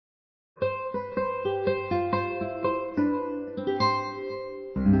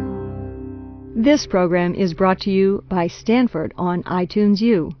This program is brought to you by Stanford on iTunes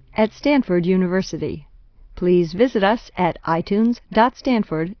U at Stanford University. Please visit us at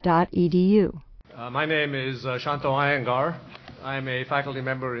itunes.stanford.edu. My name is Shanto Iyengar. I'm a faculty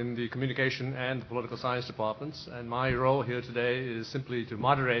member in the Communication and Political Science departments, and my role here today is simply to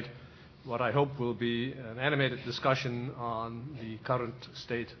moderate what I hope will be an animated discussion on the current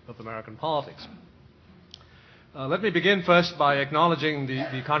state of American politics. Let me begin first by acknowledging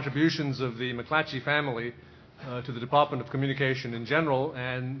the contributions of the McClatchy family to the Department of Communication in general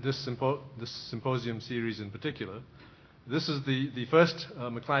and this symposium series in particular. This is the first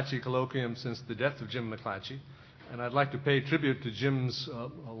McClatchy colloquium since the death of Jim McClatchy, and I'd like to pay tribute to Jim's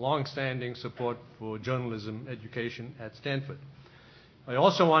long-standing support for journalism education at Stanford. I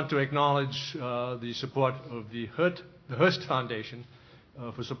also want to acknowledge the support of the Hearst Foundation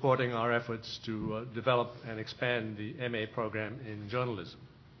for supporting our efforts to develop and expand the MA program in journalism.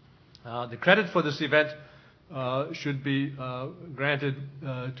 The credit for this event should be granted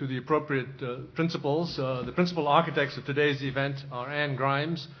to the appropriate principals. The principal architects of today's event are Anne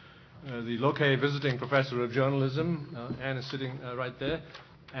Grimes, the Lokay Visiting Professor of Journalism. Anne is sitting right there.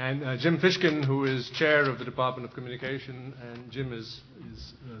 And Jim Fishkin, who is chair of the Department of Communication, and Jim is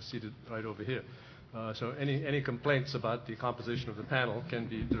seated right over here. So any complaints about the composition of the panel can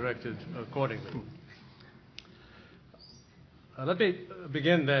be directed accordingly. Let me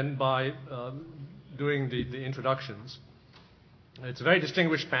begin then by doing the introductions. It's a very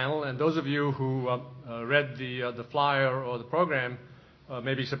distinguished panel, and those of you who read the flyer or the program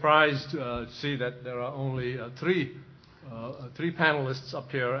may be surprised to see that there are only three panelists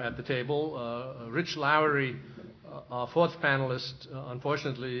up here at the table. Rich Lowry, our fourth panelist,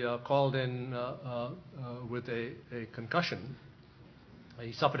 unfortunately called in with a concussion.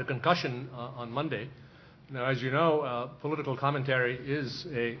 He suffered a concussion on Monday. Now, as you know, political commentary is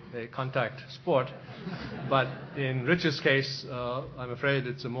a contact sport, but in Rich's case, I'm afraid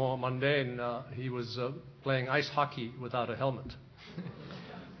it's a more mundane. He was playing ice hockey without a helmet.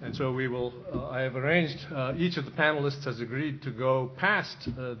 And so I have arranged, each of the panelists has agreed to go past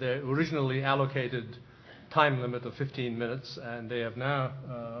their originally allocated time limit of 15 minutes, and they have now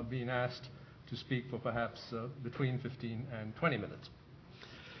been asked to speak for perhaps between 15 and 20 minutes.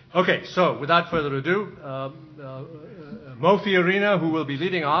 Okay, so without further ado, Mo Fiorina, who will be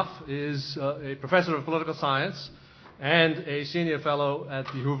leading off, is a professor of political science and a senior fellow at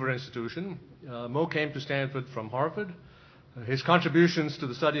the Hoover Institution. Mo came to Stanford from Harvard. His contributions to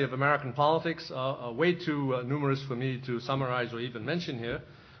the study of American politics are way too numerous for me to summarize or even mention here.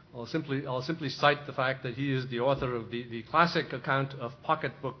 I'll simply cite the fact that he is the author of the classic account of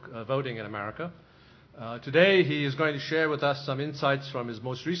pocketbook voting in America. Today he is going to share with us some insights from his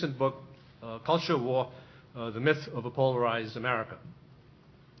most recent book, Culture War, The Myth of a Polarized America.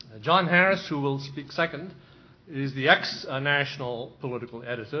 John Harris, who will speak second, is the ex-national political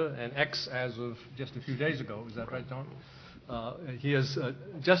editor, and ex as of just a few days ago. Is that right, John? He has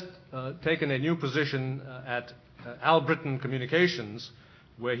just taken a new position at Albritton Communications,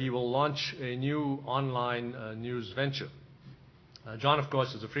 where he will launch a new online news venture. John, of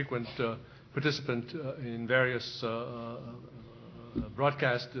course, is a frequent participant in various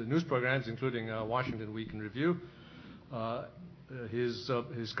broadcast news programs, including Washington Week in Review. His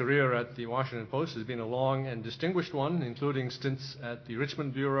career at the Washington Post has been a long and distinguished one, including stints at the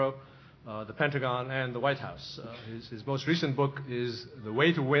Richmond Bureau, the Pentagon, and the White House. His most recent book is The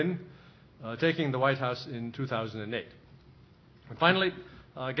Way to Win, Taking the White House in 2008. And finally,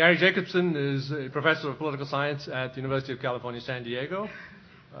 Gary Jacobson is a professor of political science at the University of California, San Diego.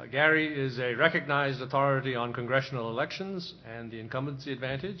 Gary is a recognized authority on congressional elections and the incumbency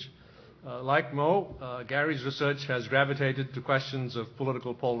advantage. Like Mo, Gary's research has gravitated to questions of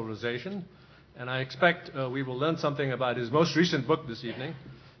political polarization, and I expect we will learn something about his most recent book this evening,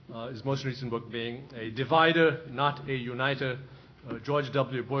 his most recent book being A Divider, Not a Uniter, George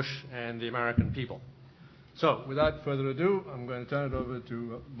W. Bush and the American People. So, without further ado, I'm going to turn it over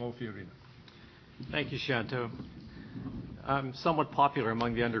to Mo Fiorina. Thank you, Shanto. I'm somewhat popular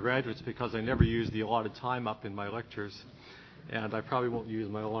among the undergraduates because I never use the allotted time up in my lectures, and I probably won't use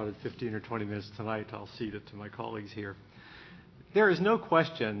my allotted 15 or 20 minutes tonight. I'll cede it to my colleagues here. There is no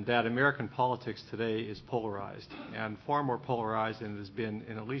question that American politics today is polarized, and far more polarized than it has been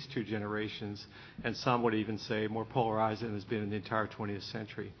in at least 2 generations, and some would even say more polarized than it has been in the entire 20th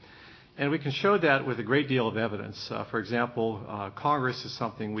century. And we can show that with a great deal of evidence. For example, Congress is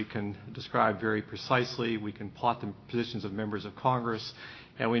something we can describe very precisely. We can plot the positions of members of Congress,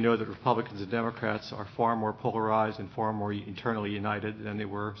 and we know that Republicans and Democrats are far more polarized and far more internally united than they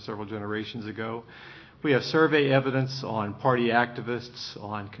were several generations ago. We have survey evidence on party activists,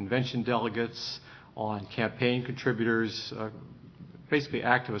 on convention delegates, on campaign contributors, basically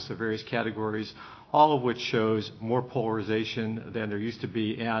activists of various categories, all of which shows more polarization than there used to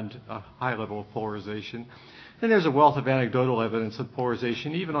be and a high level of polarization. And there's a wealth of anecdotal evidence of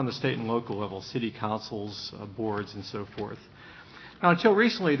polarization, even on the state and local level, city councils, boards, and so forth. Now, until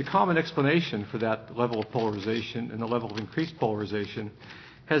recently, the common explanation for that level of polarization and the level of increased polarization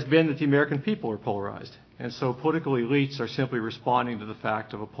has been that the American people are polarized. And so political elites are simply responding to the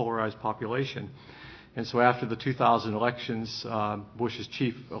fact of a polarized population. And so after the 2000 elections, Bush's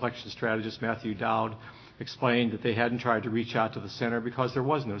chief election strategist, Matthew Dowd, explained that they hadn't tried to reach out to the center because there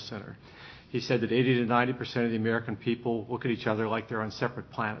was no center. He said that 80 to 90% of the American people look at each other like they're on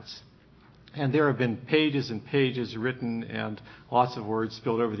separate planets. And there have been pages and pages written and lots of words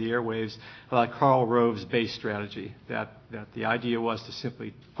spilled over the airwaves about Karl Rove's base strategy, that the idea was to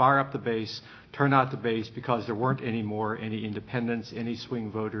simply fire up the base, turn out the base, because there weren't any independents, any swing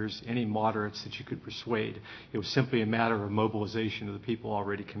voters, any moderates that you could persuade. It was simply a matter of mobilization of the people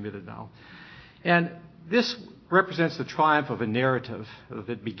already committed now. And this represents the triumph of a narrative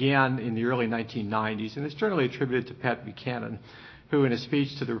that began in the early 1990s, and it's generally attributed to Pat Buchanan, who in a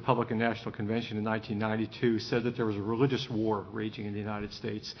speech to the Republican National Convention in 1992 said that there was a religious war raging in the United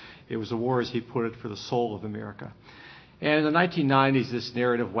States. It was a war, as he put it, for the soul of America. And in the 1990s, this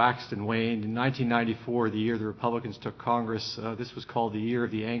narrative waxed and waned. In 1994, the year the Republicans took Congress, this was called the year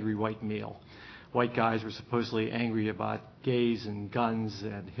of the angry white male. White guys were supposedly angry about gays and guns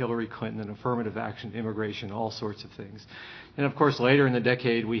and Hillary Clinton and affirmative action, immigration, all sorts of things. And of course, later in the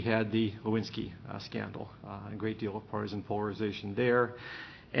decade, we had the Lewinsky scandal, a great deal of partisan polarization there.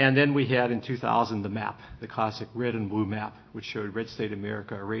 And then we had in 2000 the map, the classic red and blue map, which showed red state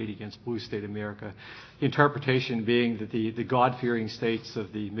America arrayed against blue state America. The interpretation being that the God-fearing states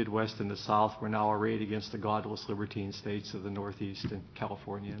of the Midwest and the South were now arrayed against the godless libertine states of the Northeast and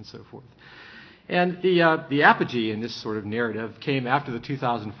California and so forth. And the apogee in this sort of narrative came after the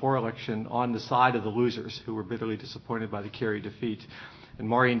 2004 election on the side of the losers who were bitterly disappointed by the Kerry defeat. And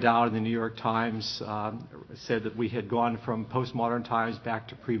Maureen Dowd in the New York Times said that we had gone from postmodern times back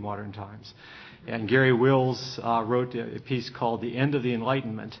to pre-modern times. And Gary Wills wrote a piece called The End of the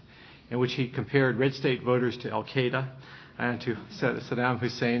Enlightenment, in which he compared red state voters to Al-Qaeda and to Saddam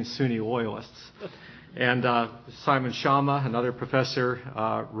Hussein's Sunni loyalists. And Simon Schama, another professor,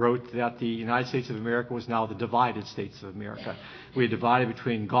 wrote that the United States of America was now the divided states of America. We had divided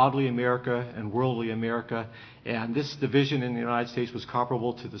between godly America and worldly America, and this division in the United States was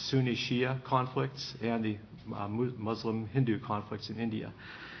comparable to the Sunni-Shia conflicts and the Muslim-Hindu conflicts in India.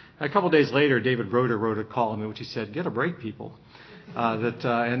 A couple of days later, David Roeder wrote a column in which he said, "Get a break, people."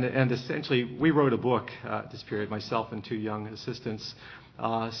 And essentially, we wrote a book at this period, myself and two young assistants,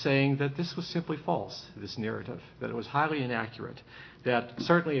 saying that this was simply false, this narrative, that it was highly inaccurate, that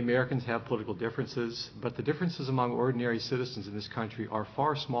certainly Americans have political differences, but the differences among ordinary citizens in this country are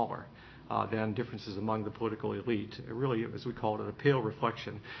far smaller than differences among the political elite. It really, as we call it, a pale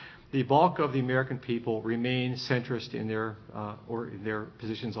reflection. The bulk of the American people remain centrist in their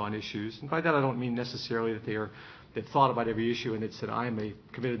positions on issues. And by that I don't mean necessarily that they've thought about every issue and they've said, I'm a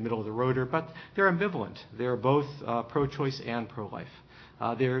committed middle-of-the-roader, but they're ambivalent. They're both pro-choice and pro-life.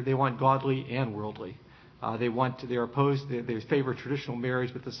 They want godly and worldly. They favor traditional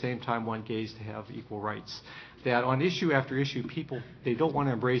marriage, but at the same time want gays to have equal rights. That on issue after issue, people, they don't want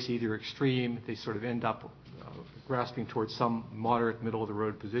to embrace either extreme. They sort of end up grasping towards some moderate,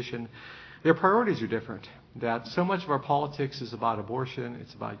 middle-of-the-road position. Their priorities are different. That so much of our politics is about abortion,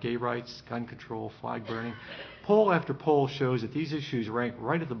 it's about gay rights, gun control, flag burning. Poll after poll shows that these issues rank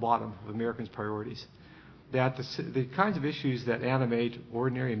right at the bottom of Americans' priorities. That the kinds of issues that animate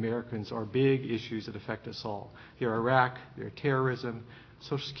ordinary Americans are big issues that affect us all. They're Iraq, they're terrorism,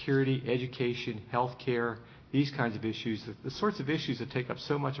 Social Security, education, health care, these kinds of issues. The sorts of issues that take up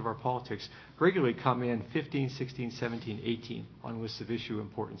so much of our politics regularly come in 15, 16, 17, 18 on lists of issue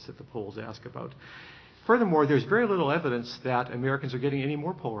importance that the polls ask about. Furthermore, there's very little evidence that Americans are getting any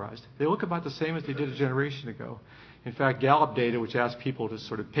more polarized. They look about the same as they did a generation ago. In fact, Gallup data, which asks people to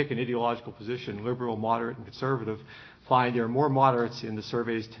sort of pick an ideological position, liberal, moderate, and conservative, find there are more moderates in the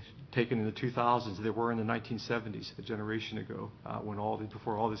surveys taken in the 2000s than there were in the 1970s, a generation ago,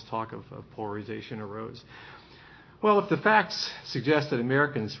 before all this talk of polarization arose. Well, if the facts suggest that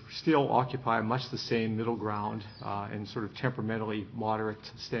Americans still occupy much the same middle ground and sort of temperamentally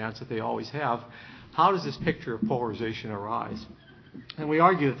moderate stance that they always have, how does this picture of polarization arise? And we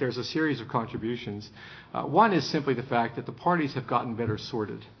argue that there's a series of contributions. One is simply the fact that the parties have gotten better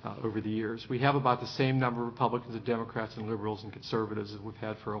sorted over the years. We have about the same number of Republicans and Democrats and liberals and conservatives as we've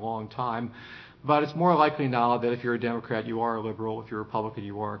had for a long time. But it's more likely now that if you're a Democrat, you are a liberal. If you're a Republican,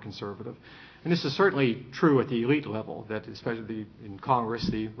 you are a conservative. And this is certainly true at the elite level, that especially in Congress,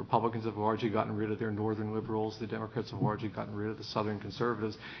 the Republicans have largely gotten rid of their northern liberals. The Democrats have largely gotten rid of the southern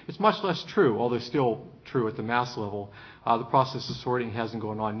conservatives. It's much less true, although still true at the mass level. The process of sorting hasn't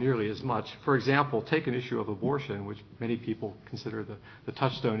gone on nearly as much. For example, take an issue of abortion, which many people consider the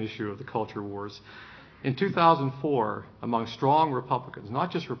touchstone issue of the culture wars. In 2004, among strong Republicans, not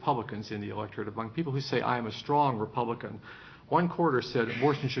just Republicans in the electorate, among people who say, I am a strong Republican, 1/4 said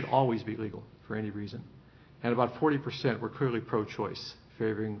abortion should always be legal for any reason. And about 40% were clearly pro-choice,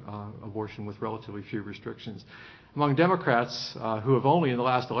 favoring abortion with relatively few restrictions. Among Democrats who have only in the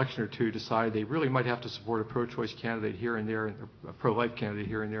last election or two decided they really might have to support a pro-choice candidate here and there, a pro-life candidate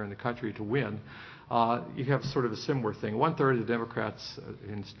here and there in the country to win, you have sort of a similar thing. 1/3 of the Democrats,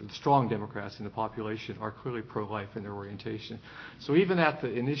 the strong Democrats in the population, are clearly pro-life in their orientation. So even at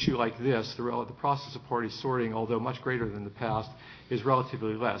an issue like this, the process of party sorting, although much greater than the past, is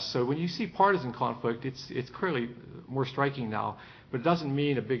relatively less. So when you see partisan conflict, it's clearly more striking now, but it doesn't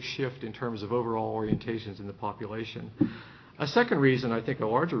mean a big shift in terms of overall orientations in the population. A second reason, I think a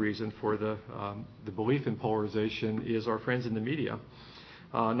larger reason for the belief in polarization is our friends in the media.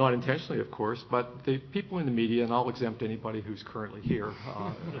 Not intentionally, of course, but the people in the media, and I'll exempt anybody who's currently here,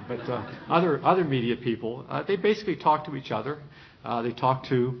 but other media people, they basically talk to each other. They talk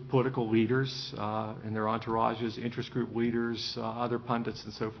to political leaders and their entourages, interest group leaders, other pundits,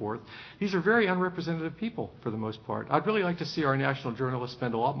 and so forth. These are very unrepresentative people for the most part. I'd really like to see our national journalists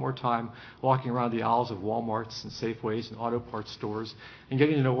spend a lot more time walking around the aisles of Walmarts and Safeways and auto parts stores and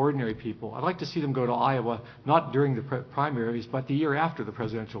getting to know ordinary people. I'd like to see them go to Iowa, not during the primaries, but the year after the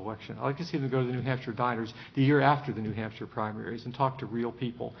presidential election. I'd like to see them go to the New Hampshire diners the year after the New Hampshire primaries and talk to real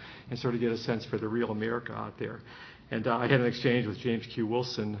people and sort of get a sense for the real America out there. And I had an exchange with James Q.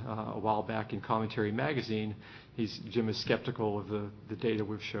 Wilson a while back in Commentary Magazine. Jim is skeptical of the data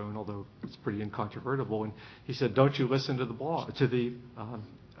we've shown, although it's pretty incontrovertible. And he said, "Don't you listen to the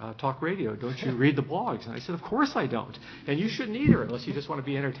talk radio? Don't you read the blogs?" And I said, "Of course I don't. And you shouldn't either, unless you just want to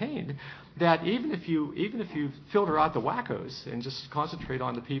be entertained." That even if you filter out the wackos and just concentrate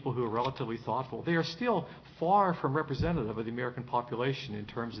on the people who are relatively thoughtful, they are still far from representative of the American population in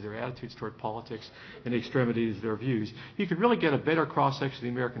terms of their attitudes toward politics and the extremities of their views. You could really get a better cross-section of the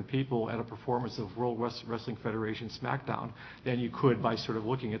American people at a performance of World Wrestling Federation SmackDown than you could by sort of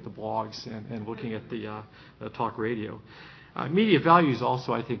looking at the blogs and looking at the talk radio. Media values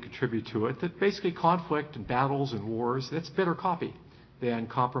also, I think, contribute to it. That basically conflict and battles and wars, that's better copy than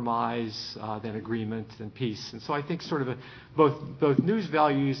compromise, than agreement, than peace. And so I think sort of both news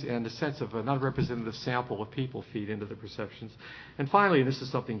values and the sense of an unrepresentative sample of people feed into the perceptions. And finally, and this is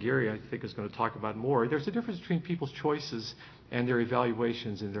something Gary, I think, is going to talk about more, there's a difference between people's choices and their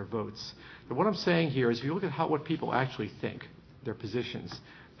evaluations and their votes. But what I'm saying here is if you look at what people actually think, their positions,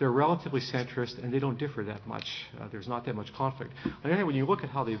 they're relatively centrist and they don't differ that much. There's not that much conflict. On the other hand, when you look at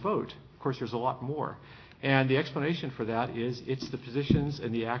how they vote, of course, there's a lot more. And the explanation for that is it's the positions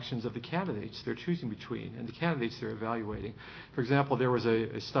and the actions of the candidates they're choosing between and the candidates they're evaluating. For example, there was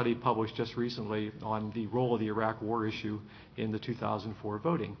a study published just recently on the role of the Iraq War issue in the 2004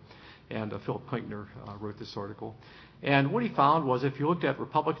 voting. And Philip Klinkner wrote this article. And what he found was if you looked at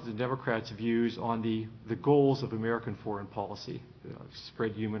Republicans and Democrats' views on the goals of American foreign policy,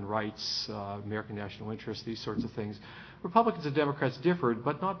 spread human rights, American national interests, these sorts of things, Republicans and Democrats differed,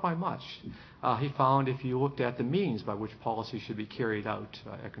 but not by much. He found if you looked at the means by which policy should be carried out,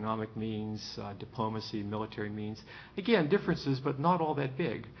 economic means, diplomacy, military means, again, differences, but not all that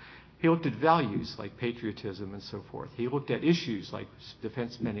big. He looked at values like patriotism and so forth. He looked at issues like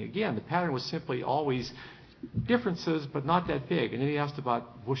defense spending. Again, the pattern was simply always differences, but not that big. And then he asked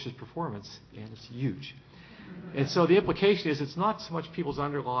about Bush's performance, and it's huge. And so the implication is it's not so much people's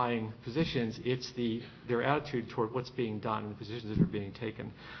underlying positions, it's their attitude toward what's being done and the positions that are being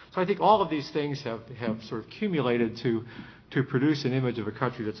taken. So I think all of these things have sort of accumulated to produce an image of a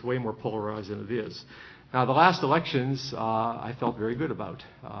country that's way more polarized than it is. Now, the last elections I felt very good about,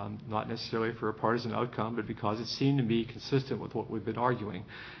 not necessarily for a partisan outcome, but because it seemed to be consistent with what we've been arguing.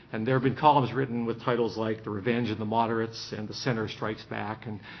 And there have been columns written with titles like The Revenge of the Moderates and The Center Strikes Back.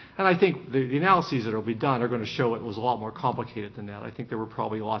 And I think the analyses that will be done are going to show it was a lot more complicated than that. I think there were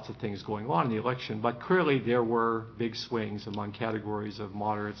probably lots of things going on in the election, but clearly there were big swings among categories of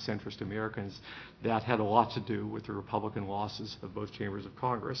moderate, centrist Americans that had a lot to do with the Republican losses of both chambers of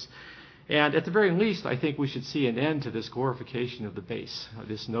Congress. And at the very least, I think we should see an end to this glorification of the base,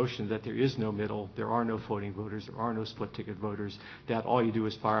 this notion that there is no middle, there are no floating voters, there are no split-ticket voters, that all you do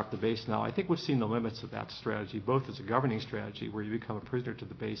is fire up the base now. I think we've seen the limits of that strategy, both as a governing strategy where you become a prisoner to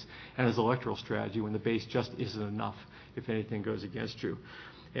the base and as an electoral strategy when the base just isn't enough if anything goes against you.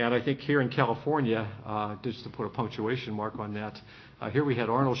 And I think here in California, just to put a punctuation mark on that, here we had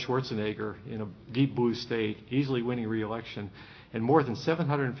Arnold Schwarzenegger in a deep blue state, easily winning re-election, and more than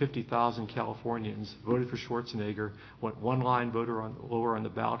 750,000 Californians voted for Schwarzenegger, went one line lower on the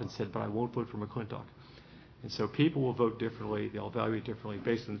ballot and said, but I won't vote for McClintock. And so people will vote differently, they'll evaluate differently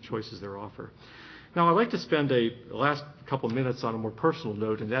based on the choices they're offered. Now I'd like to spend the last couple of minutes on a more personal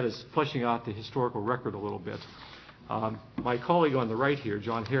note, and that is fleshing out the historical record a little bit. My colleague on the right here,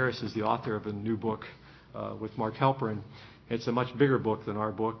 John Harris, is the author of a new book with Mark Halperin. It's a much bigger book than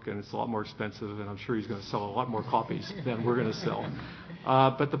our book, and it's a lot more expensive, and I'm sure he's going to sell a lot more copies than we're going to sell.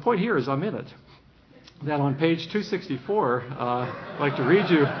 But the point here is I'm in it. That on page 264, I'd like to read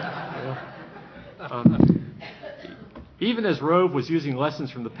you. Even as Rove was using lessons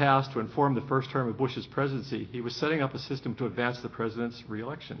from the past to inform the first term of Bush's presidency, he was setting up a system to advance the president's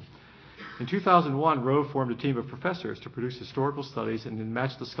re-election. In 2001, Rove formed a team of professors to produce historical studies and then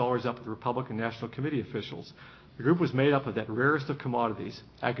match the scholars up with Republican National Committee officials. The group was made up of that rarest of commodities,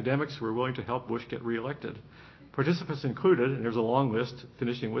 academics who were willing to help Bush get reelected. Participants included, and there's a long list,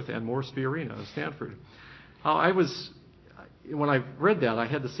 finishing with and Morris Fiorina of Stanford. When I read that, I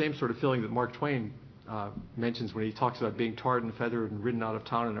had the same sort of feeling that Mark Twain mentions when he talks about being tarred and feathered and ridden out of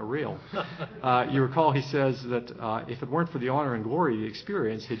town in a rail. You recall he says that if it weren't for the honor and glory of the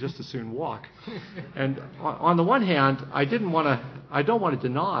experience, he'd just as soon walk. And on the one hand, I don't want to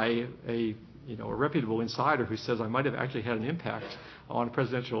deny a reputable insider who says I might have actually had an impact on a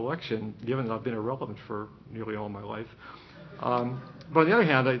presidential election, given that I've been irrelevant for nearly all my life. But on the other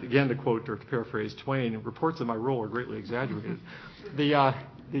hand, again, to quote or to paraphrase Twain, reports of my role are greatly exaggerated.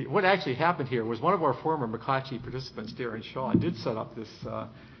 What actually happened here was one of our former McClatchy participants, Darren Shaw, did set up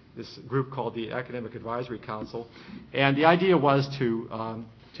this group called the Academic Advisory Council, and the idea was to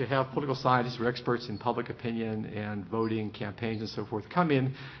have political scientists or experts in public opinion and voting, campaigns, and so forth come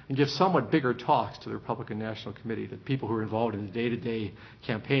in and give somewhat bigger talks to the Republican National Committee, that people who were involved in the day-to-day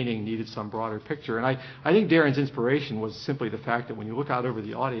campaigning needed some broader picture. And I think Darren's inspiration was simply the fact that when you look out over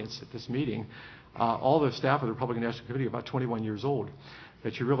the audience at this meeting, all the staff of the Republican National Committee are about 21 years old,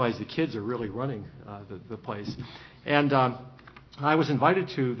 that you realize the kids are really running the place. And I was invited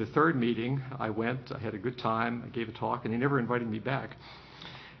to the third meeting. I went, I had a good time, I gave a talk, and they never invited me back.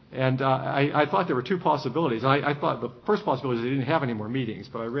 And I thought there were two possibilities. I thought the first possibility is they didn't have any more meetings,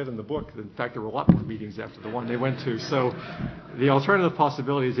 but I read in the book that, in fact, there were a lot more meetings after the one they went to. So the alternative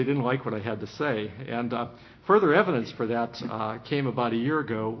possibility is they didn't like what I had to say. And further evidence for that came about a year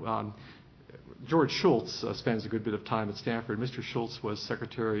ago. George Shultz spends a good bit of time at Stanford. Mr. Shultz was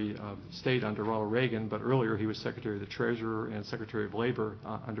Secretary of State under Ronald Reagan, but earlier he was Secretary of the Treasurer and Secretary of Labor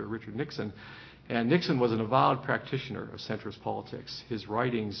under Richard Nixon. And Nixon was an avowed practitioner of centrist politics. His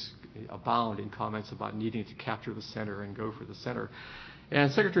writings abound in comments about needing to capture the center and go for the center.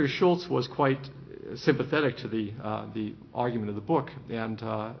 And Secretary Shultz was quite sympathetic to the argument of the book. And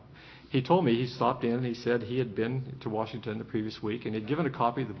he told me, he stopped in and he said he had been to Washington the previous week and he'd given a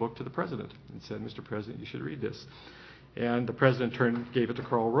copy of the book to the president and said, Mr. President, you should read this. And the president gave it to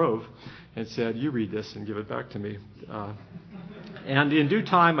Karl Rove and said, you read this and give it back to me. And in due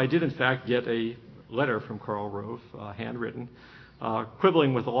time, I did in fact get a letter from Karl Rove, handwritten,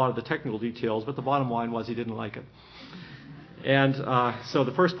 quibbling with a lot of the technical details, but the bottom line was he didn't like it. And so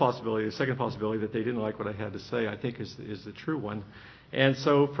the first possibility, the second possibility that they didn't like what I had to say, I think is the true one. And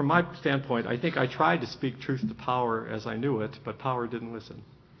so from my standpoint, I think I tried to speak truth to power as I knew it, but power didn't listen.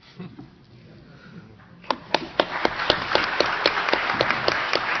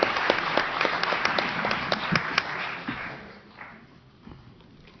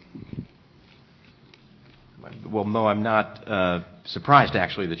 Well, no, I'm not surprised,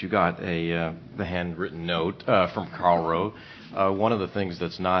 actually, that you got the handwritten note from Karl Rove. One of the things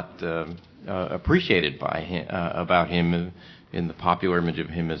that's not appreciated by him, about him in the popular image of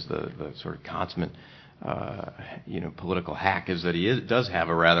him as the sort of consummate political hack is that he does have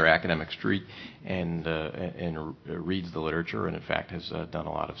a rather academic streak and reads the literature and, in fact, has done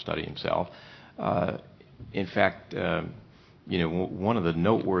a lot of study himself. In fact, one of the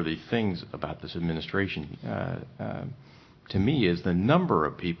noteworthy things about this administration, to me, is the number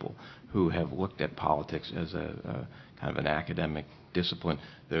of people who have looked at politics as a kind of an academic discipline.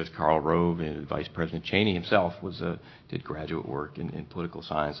 There's Karl Rove, and Vice President Cheney himself did graduate work in political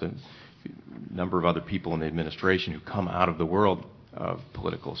science, and a number of other people in the administration who come out of the world of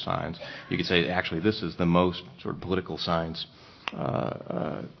political science. You could say actually this is the most sort of political science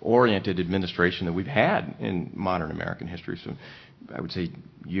oriented administration that we've had in modern American history. So I would say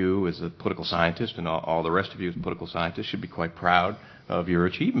you as a political scientist and all the rest of you as political scientists should be quite proud of your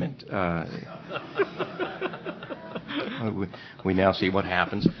achievement. We now see what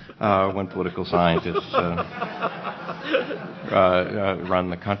happens when political scientists run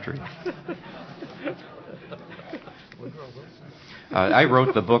the country. I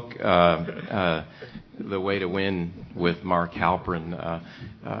wrote the book The Way to Win with Mark Halperin.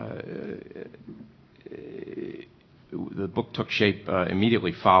 The book took shape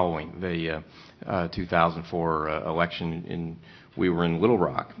immediately following the 2004 election. We were in Little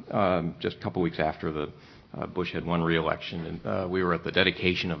Rock just a couple weeks after the Bush had won re-election, and we were at the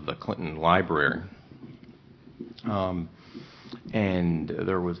dedication of the Clinton Library. And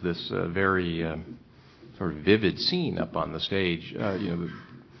there was this very sort of vivid scene up on the stage. The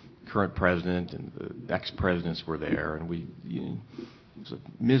current president and the ex-presidents were there, and it was a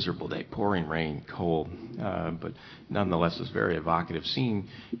miserable day, pouring rain, cold, but nonetheless this very evocative scene.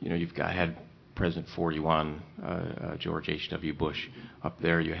 You've had President 41, George H.W. Bush up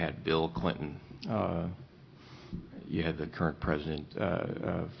there. You had Bill Clinton. You had the current president,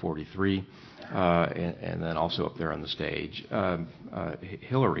 43, and then also up there on the stage,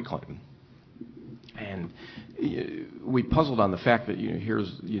 Hillary Clinton. And we puzzled on the fact that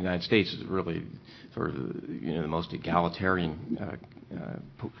here's the United States is really sort of the most egalitarian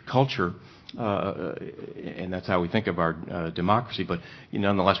culture, and that's how we think of our democracy. But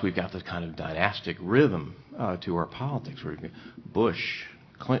nonetheless, we've got this kind of dynastic rhythm to our politics. Where Bush,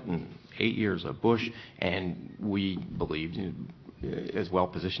 Clinton, 8 years of Bush, and we believed, as well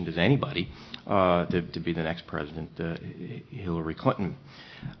positioned as anybody, to be the next president, Hillary Clinton.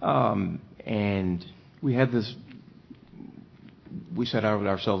 And we had this. We set out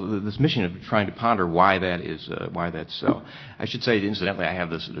ourselves this mission of trying to ponder why that is, why that's so. I should say, incidentally, I have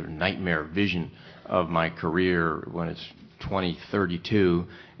this sort of nightmare vision of my career when it's 2032,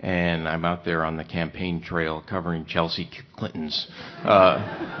 and I'm out there on the campaign trail covering Chelsea Clinton's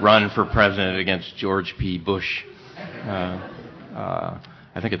run for president against George P. Bush.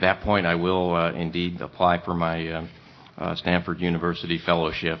 I think at that point I will indeed apply for my Stanford University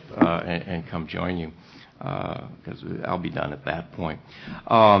fellowship and come join you, because I'll be done at that point.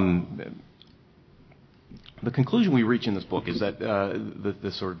 The conclusion we reach in this book is that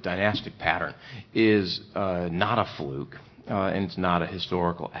this sort of dynastic pattern is not a fluke, and it's not a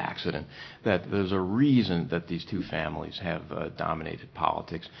historical accident, that there's a reason that these two families have dominated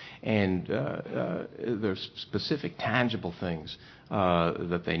politics, and there's specific tangible things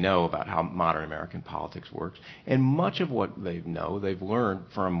that they know about how modern American politics works, and much of what they know they've learned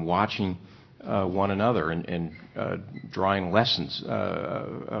from watching one another and drawing lessons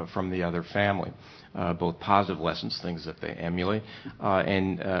from the other family, both positive lessons, things that they emulate,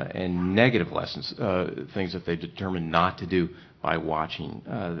 and negative lessons, things that they determine not to do by watching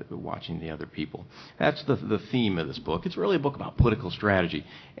the other people. That's the theme of this book. It's really a book about political strategy,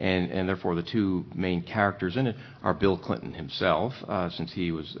 and therefore the two main characters in it are Bill Clinton himself, since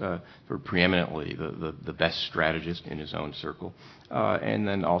he was sort of preeminently the best strategist in his own circle, and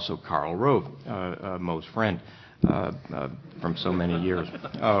then also Karl Rove, Moe's friend from so many years.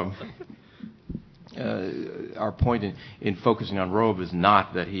 Our point in focusing on Rove is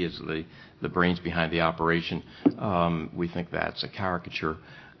not that he is the brains behind the operation. We think that's a caricature.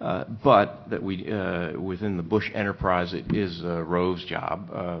 But that within the Bush enterprise, it is Rove's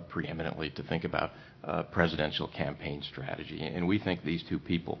job preeminently to think about presidential campaign strategy. And we think these two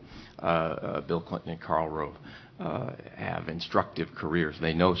people, Bill Clinton and Karl Rove, have instructive careers.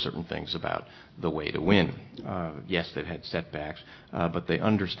 They know certain things about the way to win. Yes, they've had setbacks, but they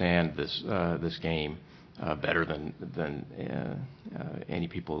understand this game better than any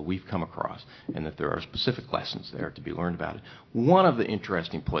people that we've come across, and that there are specific lessons there to be learned about it. One of the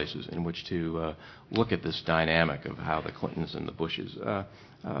interesting places in which to look at this dynamic of how the Clintons and the Bushes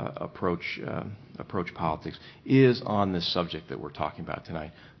approach politics is on this subject that we're talking about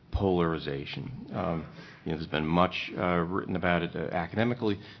tonight, polarization. There's been much written about it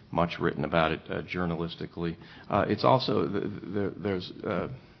academically, much written about it journalistically. It's also there's a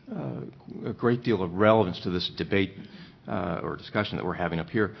great deal of relevance to this debate or discussion that we're having up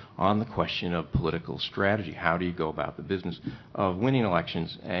here on the question of political strategy. How do you go about the business of winning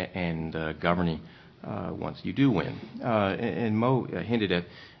elections and governing once you do win? And Moe hinted at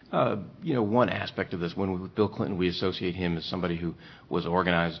one aspect of this. When with Bill Clinton, we associate him as somebody who was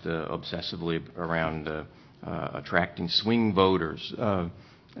organized obsessively around attracting swing voters.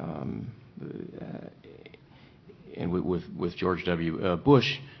 and with George W.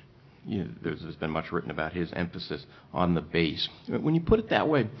 Bush, there's been much written about his emphasis on the base. When you put it that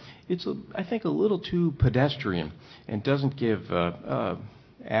way, it's, I think, a little too pedestrian and doesn't give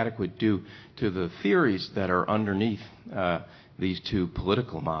adequate due to the theories that are underneath these two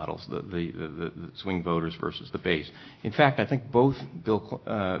political models, the swing voters versus the base. In fact, I think both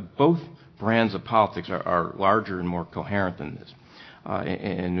brands of politics are larger and more coherent than this.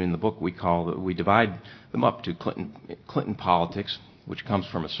 And in the book, we divide them up to Clinton politics, which comes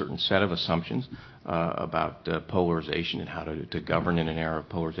from a certain set of assumptions about polarization and how to govern in an era of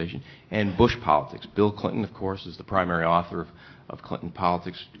polarization, and Bush politics. Bill Clinton, of course, is the primary author of Clinton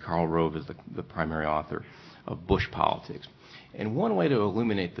politics. Karl Rove is the primary author of Bush politics. And one way to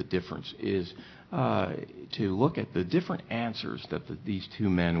illuminate the difference is to look at the different answers that these two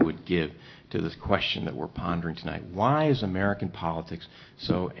men would give to this question that we're pondering tonight. Why is American politics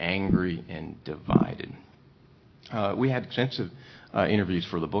so angry and divided? We had extensive interviews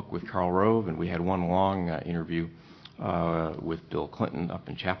for the book with Karl Rove, and we had one long interview with Bill Clinton up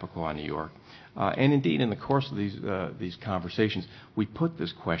in Chappaqua, New York. And indeed, in the course of these conversations, we put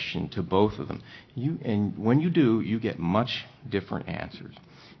this question to both of them. And when you do, you get much different answers.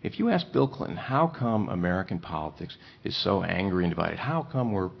 If you ask Bill Clinton, how come American politics is so angry and divided? How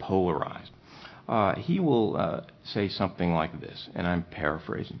come we're polarized? He will say something like this, and I'm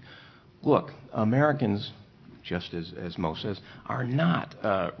paraphrasing. Look, Americans, just as Mo says, are not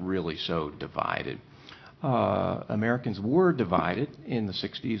really so divided. Americans were divided in the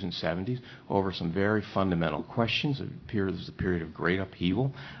 60s and 70s over some very fundamental questions. It was a period of great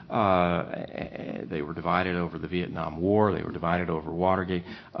upheaval. They were divided over the Vietnam War. They were divided over Watergate.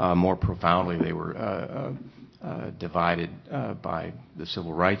 More profoundly, they were divided by the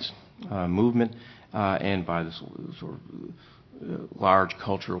civil rights movement and by the sort of large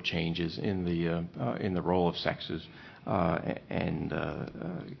cultural changes in the role of sexes and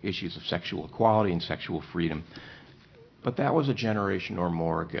issues of sexual equality and sexual freedom. But that was a generation or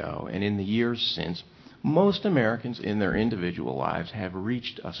more ago, and in the years since, most Americans in their individual lives have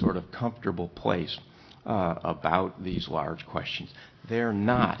reached a sort of comfortable place about these large questions. They're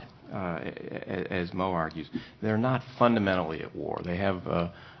not, as Mo argues, they're not fundamentally at war. They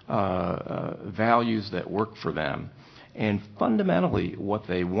have values that work for them. And fundamentally, what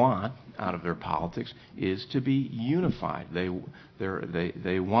they want out of their politics is to be unified. They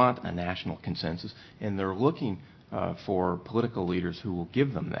want a national consensus, and they're looking for political leaders who will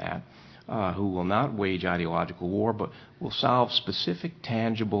give them that, who will not wage ideological war, but will solve specific,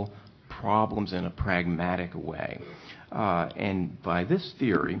 tangible problems in a pragmatic way. And by this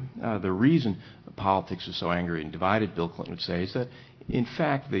theory, the reason politics is so angry and divided, Bill Clinton would say, is that in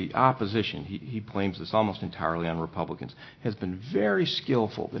fact, the opposition, he blames this almost entirely on Republicans, has been very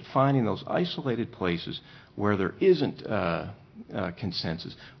skillful at finding those isolated places where there isn't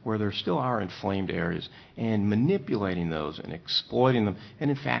consensus, where there still are inflamed areas, and manipulating those and exploiting them,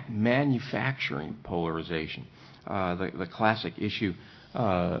 and in fact manufacturing polarization. The classic issue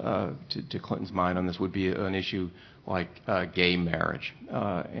to Clinton's mind on this would be an issue like gay marriage,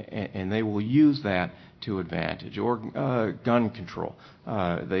 and they will use that to advantage, or gun control.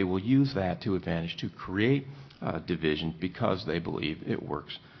 They will use that to advantage to create division because they believe it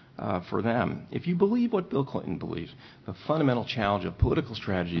works for them. If you believe what Bill Clinton believes, the fundamental challenge of political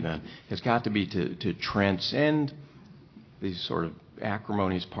strategy then has got to be to transcend these sort of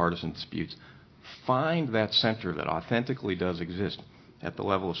acrimonious partisan disputes. Find that center that authentically does exist at the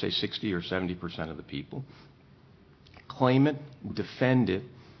level of, say, 60 or 70% of the people. Claim it, defend it,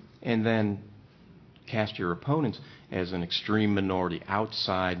 and then cast your opponents as an extreme minority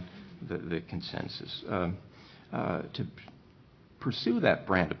outside the consensus. To pursue that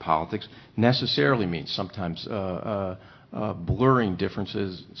brand of politics necessarily means sometimes blurring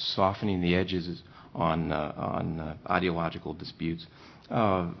differences, softening the edges on ideological disputes.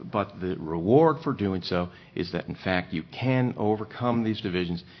 But the reward for doing so is that, in fact, you can overcome these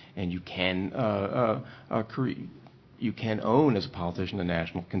divisions, and you can own, as a politician, the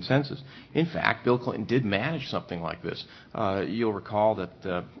national consensus. In fact, Bill Clinton did manage something like this. You'll recall that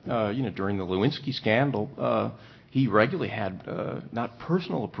during the Lewinsky scandal, he regularly had not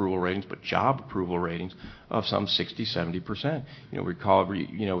personal approval ratings, but job approval ratings of some 60, 70%. Recall,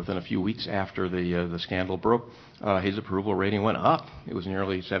 within a few weeks after the scandal broke, his approval rating went up. It was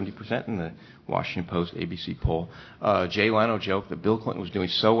nearly 70% in the Washington Post ABC poll. Jay Leno joked that Bill Clinton was doing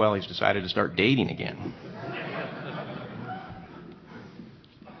so well, he's decided to start dating again.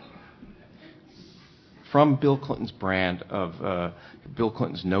 from Bill Clinton's brand of Bill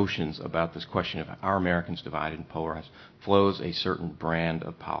Clinton's notions about this question of are Americans divided and polarized flows a certain brand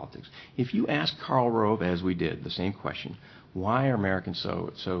of politics. If you ask Karl Rove, as we did, the same question, why are Americans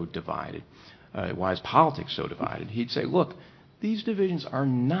so divided? Why is politics so divided? He'd say, look, these divisions are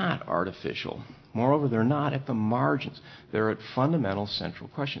not artificial. Moreover, they're not at the margins. They're at fundamental central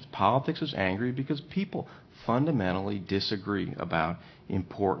questions. Politics is angry because people fundamentally disagree about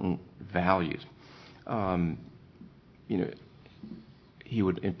important values. He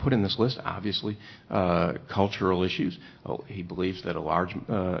would put in this list, obviously, cultural issues. He believes that a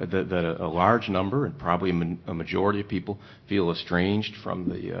large number, and probably a majority of people, feel estranged from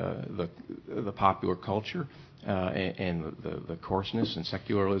the popular culture and the coarseness and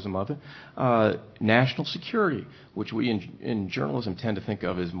secularism of it. National security, which we in journalism tend to think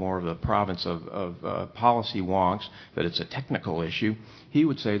of as more of the province of policy wonks, that it's a technical issue. He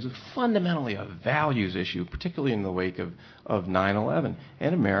would say it's fundamentally a values issue, particularly in the wake of 9/11.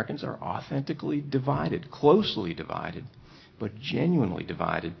 And Americans are authentically divided, closely divided, but genuinely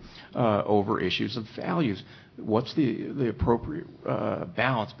divided over issues of values. What's the appropriate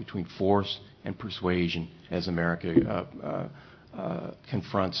balance between force and persuasion as America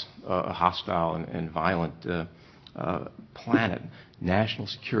confronts a hostile and violent planet? National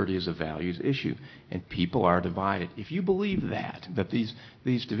security is a values issue, and people are divided. If you believe that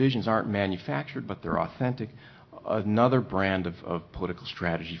these divisions aren't manufactured but they're authentic, another brand of political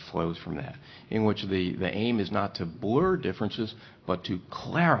strategy flows from that, in which the aim is not to blur differences but to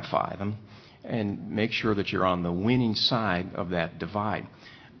clarify them and make sure that you're on the winning side of that divide.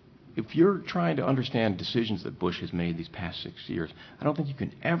 If you're trying to understand decisions that Bush has made these past 6 years, I don't think you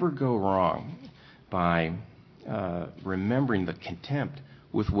can ever go wrong by remembering the contempt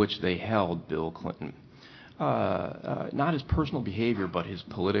with which they held Bill Clinton. Not his personal behavior, but his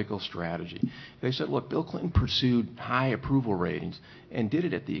political strategy. They said, look, Bill Clinton pursued high approval ratings and did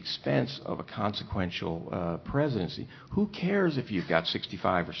it at the expense of a consequential presidency. Who cares if you've got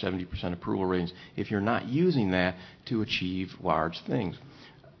 65 or 70% approval ratings if you're not using that to achieve large things?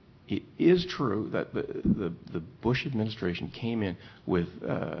 It is true that the Bush administration came in with,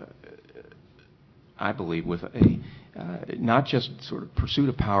 I believe, with a not just sort of pursuit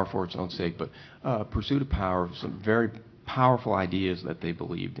of power for its own sake, but pursuit of power of some very powerful ideas that they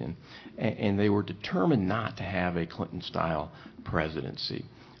believed in. And they were determined not to have a Clinton-style presidency.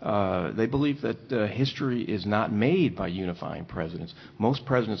 They believe that history is not made by unifying presidents. Most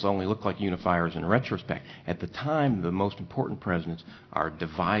presidents only look like unifiers in retrospect. At the time, the most important presidents are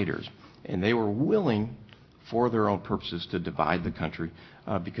dividers. And they were willing, for their own purposes, to divide the country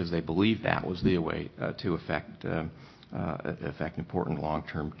because they believed that was the way to affect important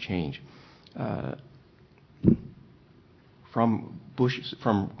long-term change. From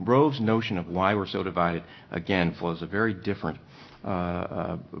Rove's notion of why we're so divided, again, flows a very different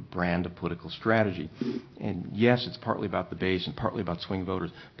brand of political strategy. And yes, it's partly about the base and partly about swing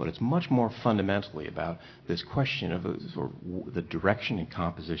voters, but it's much more fundamentally about this question of the direction and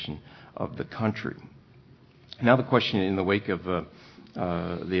composition of the country. Now the question in the wake of the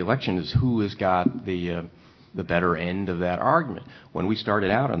election is who has got the better end of that argument. When we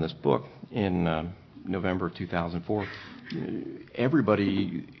started out on this book in November 2004,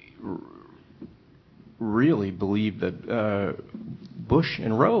 everybody really believed that Bush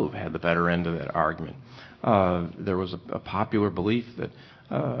and Rove had the better end of that argument. There was a popular belief that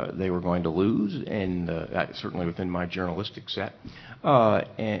they were going to lose, and certainly within my journalistic set,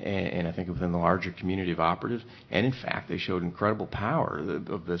 and I think within the larger community of operatives. And in fact, they showed incredible power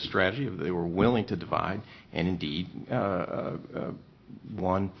of the strategy. They were willing to divide, and indeed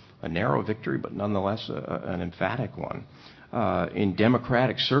won a narrow victory, but nonetheless an emphatic one in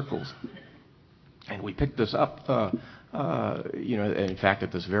Democratic circles. And we picked this up, in fact,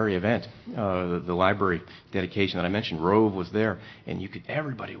 at this very event, the library dedication that I mentioned. Rove was there, and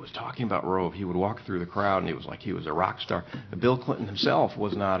everybody was talking about Rove. He would walk through the crowd, and it was like he was a rock star. Bill Clinton himself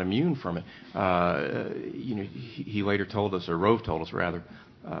was not immune from it. He later told us, or Rove told us rather,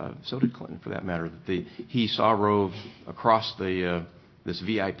 so did Clinton for that matter, that he saw Rove across this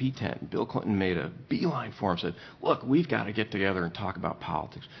VIP tent. Bill Clinton made a beeline for him, said, look, we've got to get together and talk about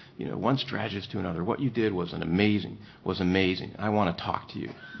politics. One strategist to another. What you did was amazing. I want to talk to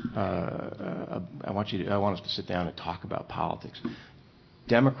you. I want us to sit down and talk about politics.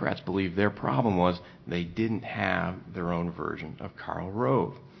 Democrats believe their problem was they didn't have their own version of Karl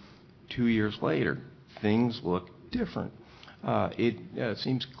Rove. 2 years later, things look different. It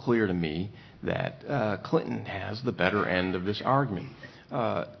seems clear to me that Clinton has the better end of this argument.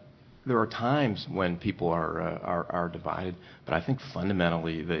 there are times when people are divided, but I think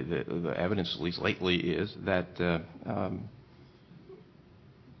fundamentally the evidence, at least lately, is that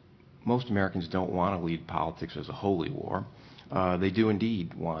most Americans don't want to lead politics as a holy war. They do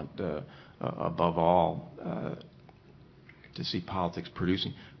indeed want, above all, to see politics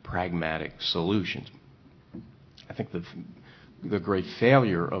producing pragmatic solutions. I think the great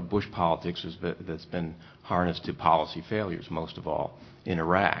failure of Bush politics is that's been harnessed to policy failures, most of all in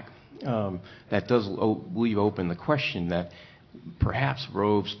Iraq. That does leave open the question that perhaps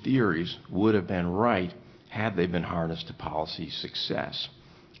Rove's theories would have been right had they been harnessed to policy success.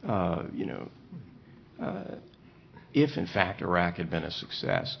 If in fact Iraq had been a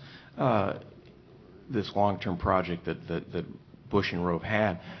success, this long-term project that Bush and Rove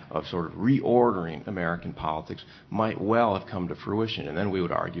had of sort of reordering American politics might well have come to fruition, and then we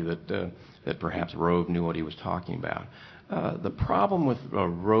would argue that perhaps Rove knew what he was talking about. The problem with a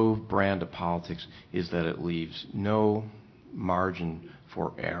Rove brand of politics is that it leaves no margin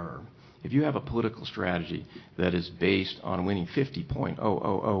for error. If you have a political strategy that is based on winning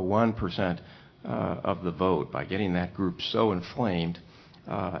 50.0001% of the vote by getting that group so inflamed,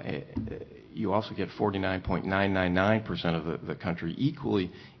 you also get 49.999% of the country equally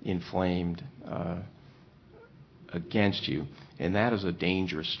inflamed against you, and that is a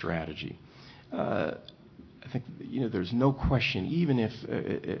dangerous strategy. I think there's no question, even if,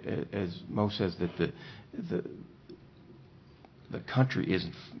 as Mo says, that the country is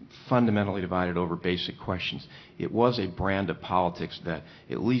fundamentally divided over basic questions. It was a brand of politics that,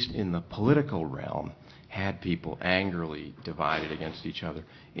 at least in the political realm, had people angrily divided against each other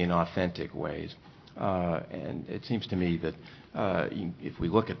in authentic ways. And it seems to me that if we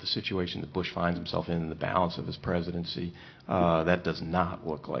look at the situation that Bush finds himself in the balance of his presidency, that does not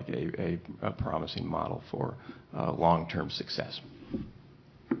look like a promising model for long-term success.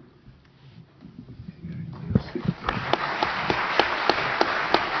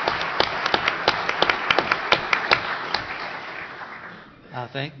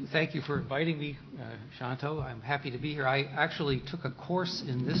 Thank you for inviting me, Shanto. I'm happy to be here. I actually took a course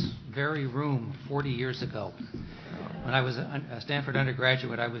in this very room 40 years ago. When I was a Stanford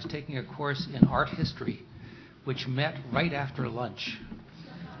undergraduate, I was taking a course in art history, which met right after lunch.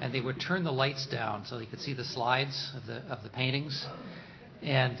 And they would turn the lights down so they could see the slides of the paintings.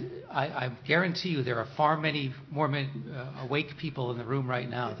 And I guarantee you there are far more awake people in the room right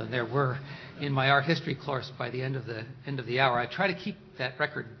now than there were in my art history course by the end of the hour. I try to keep that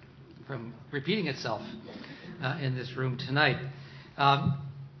record from repeating itself in this room tonight.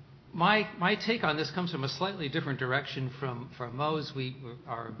 My take on this comes from a slightly different direction from Mo's.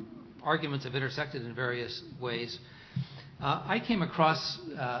 Our arguments have intersected in various ways. I came across,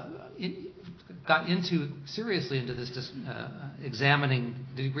 got seriously into this examining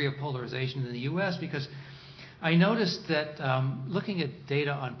the degree of polarization in the U.S. because I noticed that looking at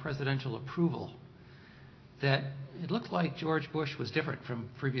data on presidential approval, that it looked like George Bush was different from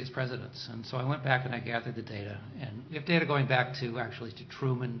previous presidents. And so I went back and I gathered the data. And we have data going back to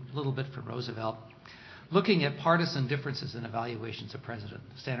Truman, a little bit from Roosevelt, looking at partisan differences in evaluations of president.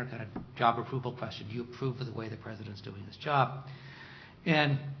 Standard kind of job approval question. Do you approve of the way the president's doing his job?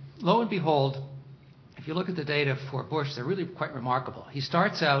 And lo and behold, if you look at the data for Bush, they're really quite remarkable. He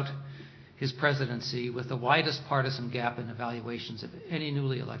starts out his presidency with the widest partisan gap in evaluations of any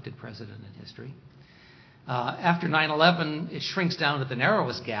newly elected president in history. After 9/11, it shrinks down to the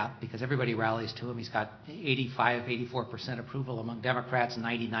narrowest gap because everybody rallies to him. He's got 84% approval among Democrats,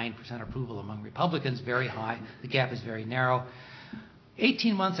 99% approval among Republicans, very high. The gap is very narrow.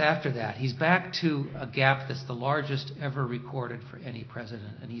 18 months after that, he's back to a gap that's the largest ever recorded for any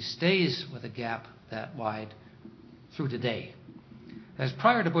president, and he stays with a gap that wide through today. As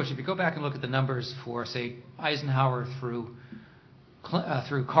prior to Bush, if you go back and look at the numbers for, say, Eisenhower through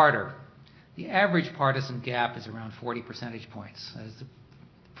Carter, the average partisan gap is around 40 percentage points. As the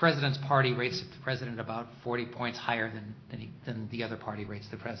president's party rates the president about 40 points higher than the other party rates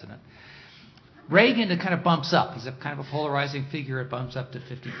the president. Reagan, it kind of bumps up. He's a kind of a polarizing figure. It bumps up to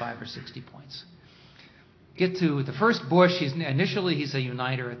 55 or 60 points. Get to the first Bush, initially he's a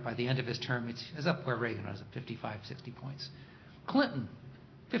uniter. By the end of his term, it's up where Reagan was at 55, 60 points. Clinton,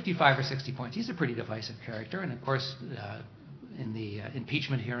 55 or 60 points. He's a pretty divisive character. And of course, in the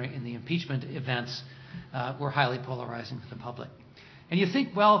impeachment hearing, in the impeachment events, were highly polarizing to the public. And you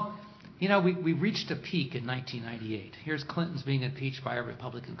think, well, we reached a peak in 1998. Here's Clinton's being impeached by a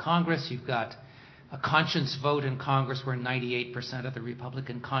Republican Congress. You've got a conscience vote in Congress where 98% of the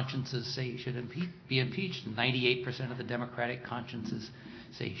Republican consciences say he should be impeached, and 98% of the Democratic consciences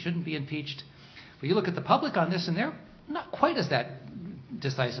say he shouldn't be impeached. But you look at the public on this, and they're not quite as that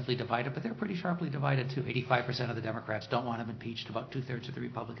decisively divided, but they're pretty sharply divided too. 85% of the Democrats don't want him impeached. About 2/3 of the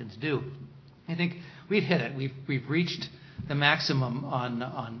Republicans do. I think we've hit it. We've reached the maximum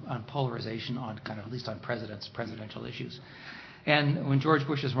on polarization, on kind of at least on presidential issues. And when George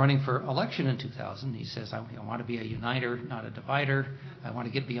Bush is running for election in 2000, he says, I want to be a uniter, not a divider. I want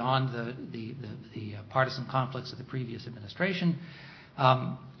to get beyond the partisan conflicts of the previous administration.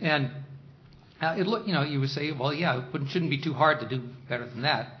 You would say, well, yeah, it shouldn't be too hard to do better than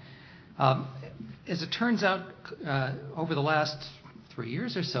that. As it turns out, over the last 3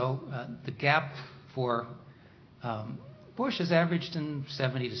 years or so, the gap for Bush has averaged in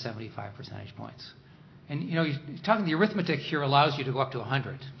 70 to 75 percentage points. And, you're talking, the arithmetic here allows you to go up to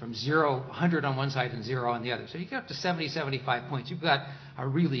 100, from 100 on one side and 0 on the other. So you get up to 70, 75 points. You've got a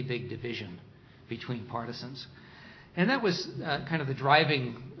really big division between partisans. And that was kind of the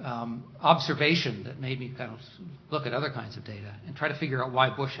driving observation that made me kind of look at other kinds of data and try to figure out why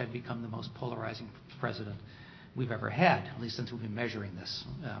Bush had become the most polarizing president we've ever had, at least since we've been measuring this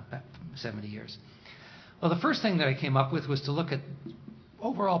back 70 years. Well, the first thing that I came up with was to look at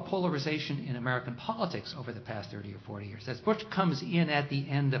overall polarization in American politics over the past 30 or 40 years. As Bush comes in at the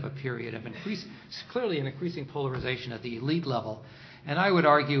end of a period of clearly an increasing polarization at the elite level, and I would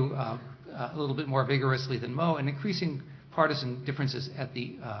argue a little bit more vigorously than Mo, and increasing partisan differences at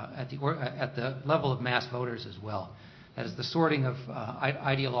the level of mass voters as well. That is, the sorting of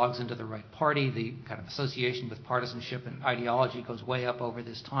ideologues into the right party, the kind of association with partisanship and ideology goes way up over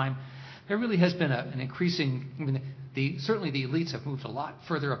this time. There really has been an increasing, certainly the elites have moved a lot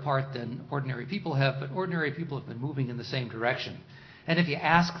further apart than ordinary people have, but ordinary people have been moving in the same direction. And if you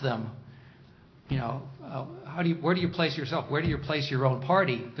ask them, where do you place yourself? Where do you place your own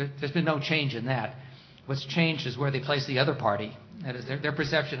party? There's been no change in that. What's changed is where they place the other party. That is, their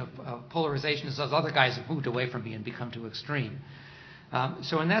perception of polarization is those other guys have moved away from me and become too extreme.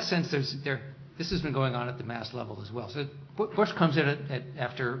 So in that sense, this has been going on at the mass level as well. So Bush comes in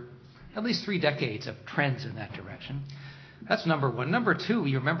after at least 3 decades of trends in that direction. That's number one. Number two,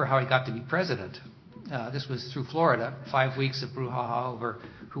 you remember how he got to be president. This was through Florida, 5 weeks of brouhaha over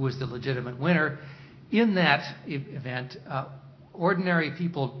who was the legitimate winner. In that event, ordinary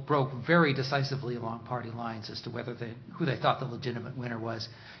people broke very decisively along party lines as to who they thought the legitimate winner was.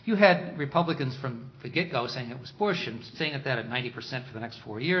 You had Republicans from the get-go saying it was Bush and saying that at 90% for the next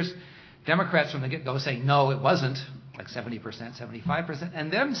 4 years. Democrats from the get-go saying no, it wasn't, like 70%, 75%,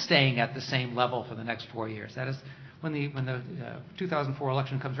 and them staying at the same level for the next 4 years. That is, when the 2004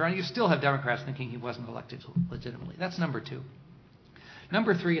 election comes around, you still have Democrats thinking he wasn't elected legitimately. That's number two.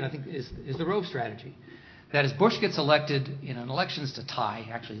 Number three, and I think is the Rove strategy. That is, Bush gets elected in an elections to tie,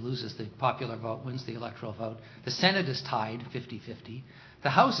 actually loses the popular vote, wins the electoral vote. The Senate is tied 50-50. The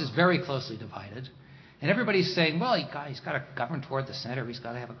House is very closely divided. And everybody's saying, well, he's got to govern toward the center. He's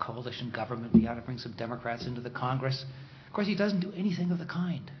got to have a coalition government. He ought to bring some Democrats into the Congress. Of course, he doesn't do anything of the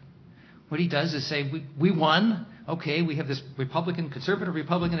kind. What he does is say, we won. Okay, we have this conservative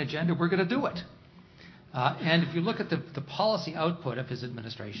Republican agenda. We're going to do it. And if you look at the policy output of his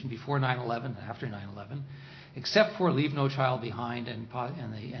administration before 9/11 and after 9/11, except for Leave No Child Behind and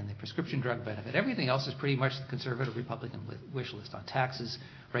the prescription drug benefit, everything else is pretty much the conservative Republican wish list on taxes,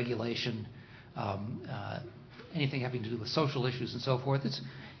 regulation, anything having to do with social issues and so forth.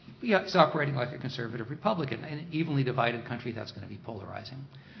 It's operating like a conservative Republican. In an evenly divided country, that's going to be polarizing.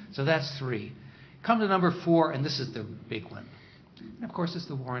 So that's three. Come to number four, and this is the big one. And of course, it's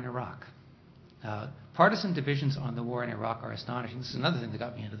the war in Iraq. Partisan divisions on the war in Iraq are astonishing. This is another thing that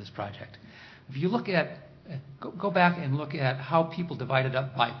got me into this project. If you look at, go back and look at how people divided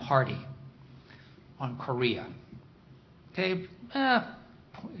up by party on Korea. Okay,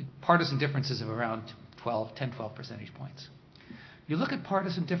 partisan differences of around 10, 12 percentage points. You look at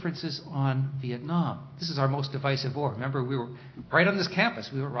partisan differences on Vietnam. This is our most divisive war. Remember, we were right on this campus.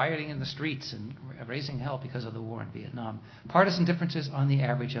 We were rioting in the streets and raising hell because of the war in Vietnam. Partisan differences on the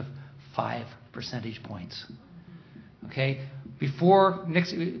average of 5 percentage points. Okay? Before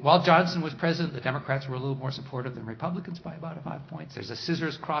Nixon, while Johnson was president, the Democrats were a little more supportive than Republicans by about 5 points. There's a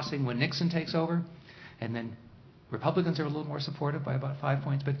scissors crossing when Nixon takes over, and then Republicans are a little more supportive by about 5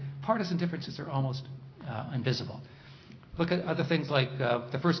 points, but partisan differences are almost invisible. Look at other things like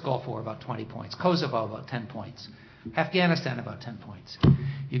the first Gulf War, about 20 points. Kosovo, about 10 points. Afghanistan, about 10 points.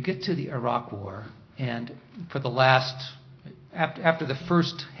 You get to the Iraq War, and for the after the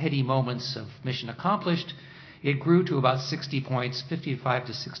first heady moments of mission accomplished, it grew to about 60 points, 55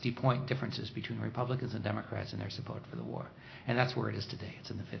 to 60 point differences between Republicans and Democrats in their support for the war. And that's where it is today.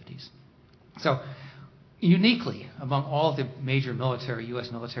 It's in the 50s. So uniquely, among all the major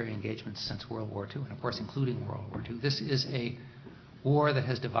U.S. military engagements since World War II, and of course including World War II, this is a war that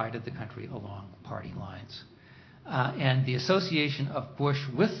has divided the country along party lines. And the association of Bush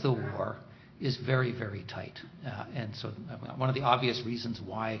with the war is very, very tight. And so one of the obvious reasons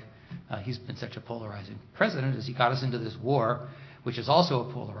why he's been such a polarizing president is he got us into this war, which is also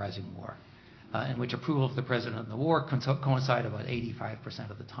a polarizing war, in which approval of the president and the war coincide about 85%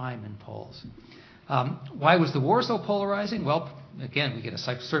 of the time in polls. Why was the war so polarizing? Well, again, we get a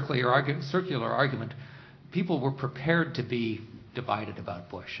circular argument. People were prepared to be divided about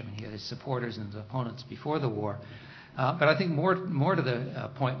Bush. I mean, he had his supporters and his opponents before the war. But I think more to the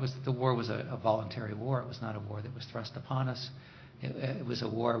point was that the war was a voluntary war. It was not a war that was thrust upon us. It was a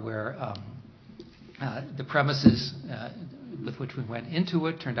war where the premises with which we went into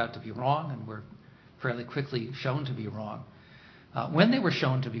it turned out to be wrong and were fairly quickly shown to be wrong. When they were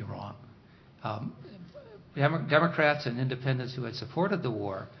shown to be wrong, Democrats and independents who had supported the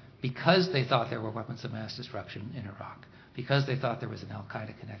war because they thought there were weapons of mass destruction in Iraq, because they thought there was an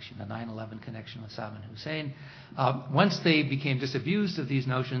al-Qaeda connection, a 9/11 connection with Saddam Hussein, once they became disabused of these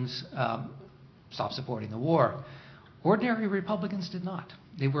notions, stopped supporting the war. Ordinary Republicans did not.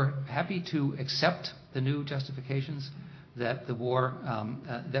 They were happy to accept the new justifications that the war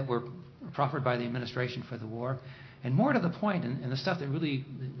that were proffered by the administration for the war. And more to the point, and the stuff that really,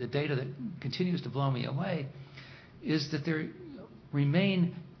 the data that continues to blow me away, is that there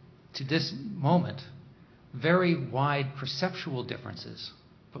remain, to this moment, very wide perceptual differences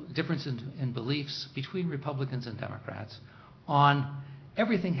in beliefs between Republicans and Democrats on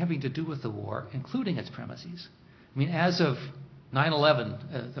everything having to do with the war, including its premises. I mean, as of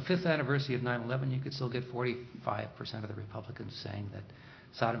 9/11, the 5th anniversary of 9/11, you could still get 45% of the Republicans saying that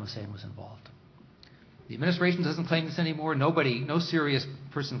Saddam Hussein was involved. The administration doesn't claim this anymore. No serious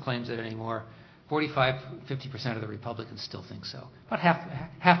person claims it anymore. 45-50% of the Republicans still think so. About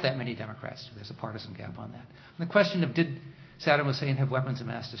half that many Democrats do. There's a partisan gap on that. And the question of did Saddam Hussein have weapons of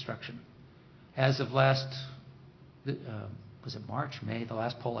mass destruction? As of last, was it March, May, the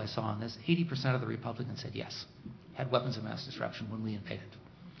last poll I saw on this, 80% of the Republicans said yes, had weapons of mass destruction when we invaded.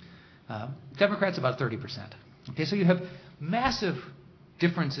 Democrats about 30%. Okay, so you have massive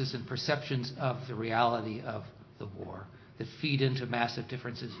differences in perceptions of the reality of the war that feed into massive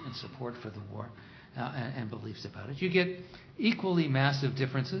differences in support for the war and beliefs about it. You get equally massive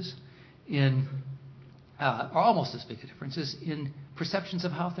differences in, or almost as big differences in perceptions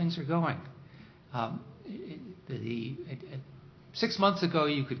of how things are going. 6 months ago,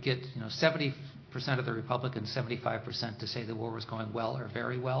 you could get 70% of the Republicans, 75% to say the war was going well or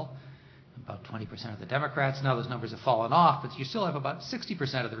very well. About 20% of the Democrats. Now those numbers have fallen off, but you still have about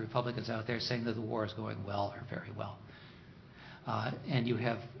 60% of the Republicans out there saying that the war is going well or very well. And you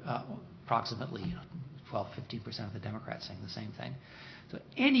have approximately 12-15% of the Democrats saying the same thing. So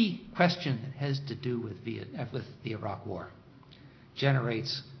any question that has to do with the Iraq War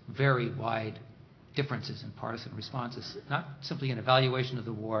generates very wide differences in partisan responses, not simply in evaluation of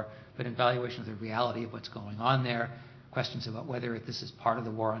the war, but in evaluation of the reality of what's going on there, questions about whether this is part of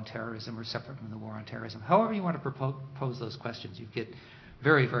the war on terrorism or separate from the war on terrorism. However you want to propose those questions, you get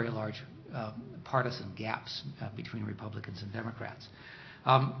very, very large partisan gaps between Republicans and Democrats.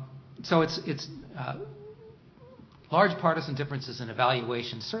 So it's large partisan differences in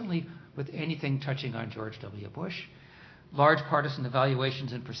evaluation, certainly with anything touching on George W. Bush. Large partisan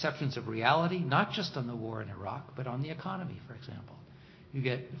evaluations and perceptions of reality, not just on the war in Iraq, but on the economy, for example. You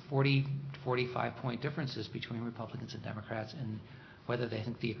get 40 to 45-point differences between Republicans and Democrats in whether they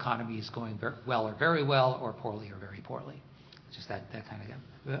think the economy is going well or very well, or poorly or very poorly. It's just that kind of gap.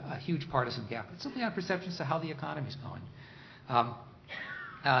 A huge partisan gap. It's simply on perceptions of how the economy is going.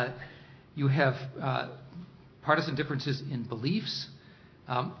 You have partisan differences in beliefs,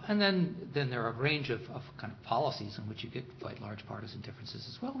 and then there are a range of kind of policies in which you get quite large partisan differences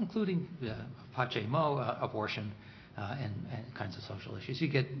as well, including pace mo, abortion, and kinds of social issues. You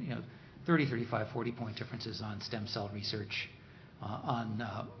get 30, 35, 40-point differences on stem cell research,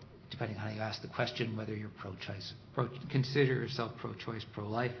 on depending on how you ask the question, whether you're pro-choice, consider yourself pro-choice,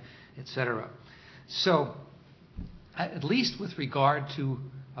 pro-life, etc. So, at least with regard to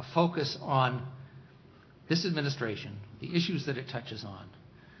a focus on this administration, the issues that it touches on,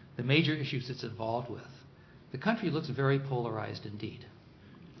 the major issues it's involved with, the country looks very polarized indeed.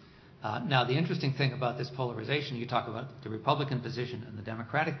 Now, the interesting thing about this polarization, you talk about the Republican position and the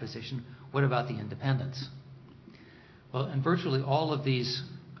Democratic position. What about the independents? Well, in virtually all of these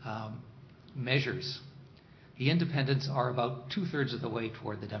measures, the independents are about 2/3 of the way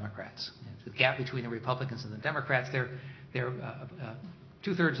toward the Democrats. The gap between the Republicans and the Democrats, they're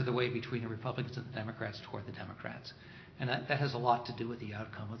 2/3 of the way between the Republicans and the Democrats toward the Democrats. And that has a lot to do with the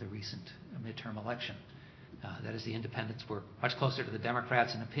outcome of the recent midterm election. That is, the independents were much closer to the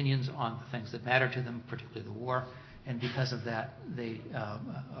Democrats in opinions on the things that matter to them, particularly the war, and because of that, they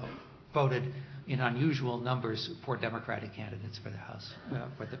voted in unusual numbers for Democratic candidates for the House,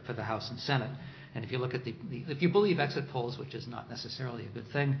 for the House and Senate. And if you look at if you believe exit polls, which is not necessarily a good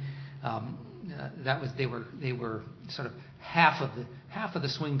thing, they were sort of half of the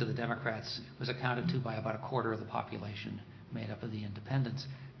swing to the Democrats was accounted to by about a quarter of the population made up of the independents,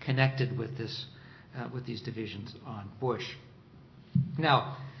 connected with these divisions on Bush.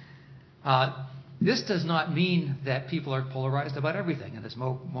 Now, this does not mean that people are polarized about everything. And as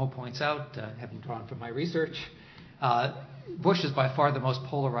Mo points out, having drawn from my research, Bush is by far the most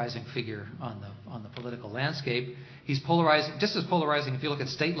polarizing figure on the political landscape. He's polarizing, just as polarizing if you look at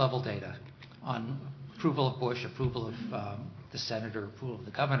state level data on approval of Bush, approval of the senator, approval of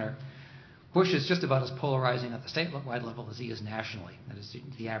the governor. Bush is just about as polarizing at the statewide level as he is nationally. That is,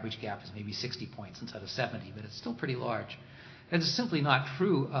 the average gap is maybe 60 points instead of 70, but it's still pretty large. And it's simply not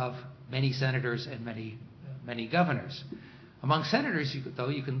true of many senators and many governors. Among senators, you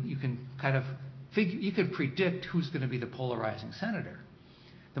can kind of you can predict who's going to be the polarizing senator.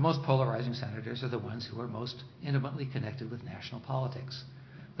 The most polarizing senators are the ones who are most intimately connected with national politics.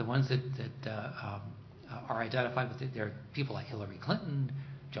 The ones that are identified with they're people like Hillary Clinton,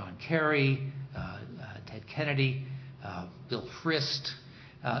 John Kerry, Ted Kennedy, Bill Frist.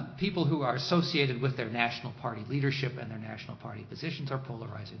 People who are associated with their national party leadership and their national party positions are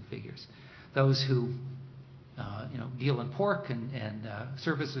polarizing figures. Those who deal in pork and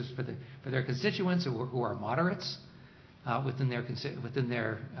services for their constituents, who are moderates within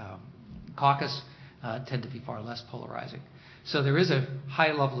their caucus, tend to be far less polarizing. So there is a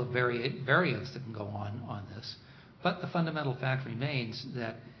high level of variance that can go on this. But the fundamental fact remains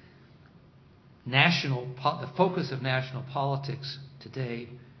that the focus of national politics today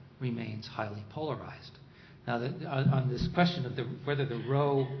remains highly polarized. Now, on this question of whether the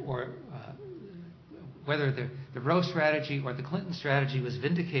Roe strategy or the Clinton strategy was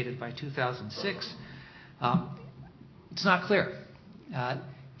vindicated by 2006, it's not clear.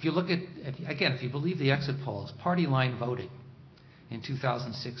 If you look at, if you believe the exit polls, party line voting in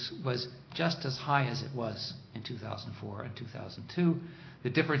 2006 was just as high as it was in 2004 and 2002. The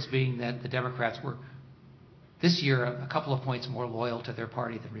difference being that the Democrats were this year a couple of points more loyal to their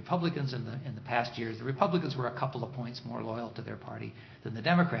party than Republicans. In the past years, the Republicans were a couple of points more loyal to their party than the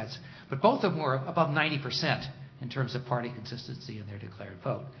Democrats. But both of them were above 90% in terms of party consistency in their declared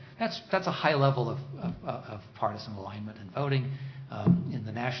vote. That's a high level of partisan alignment in voting. In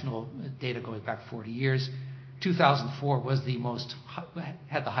the national data going back 40 years, 2004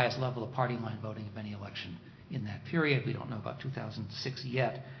 had the highest level of party line voting of any election in that period. We don't know about 2006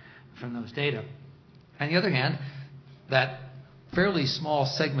 yet from those data. On the other hand, that fairly small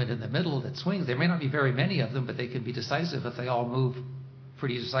segment in the middle that swings, there may not be very many of them, but they can be decisive if they all move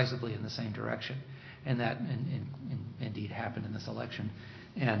pretty decisively in the same direction. And that indeed happened in this election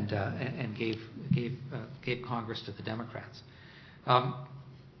and gave Congress to the Democrats.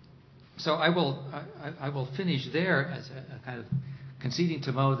 So I will finish there as a kind of conceding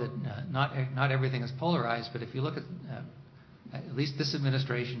to Mo that not everything is polarized, but if you look at least this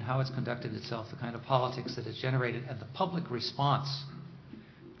administration, how it's conducted itself, the kind of politics that it's generated, and the public response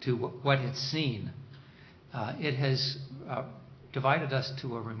to what it's seen, it has divided us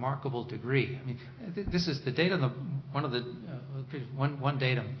to a remarkable degree. I mean, this is the data. One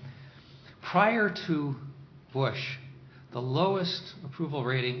datum. Prior to Bush, the lowest approval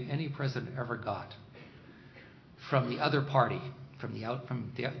rating any president ever got from the other party, from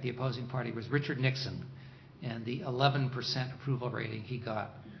the opposing party, was Richard Nixon, and the 11% approval rating he got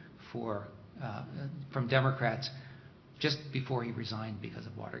from Democrats just before he resigned because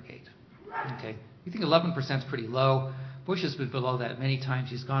of Watergate. Okay, you think 11% is pretty low. Bush has been below that many times.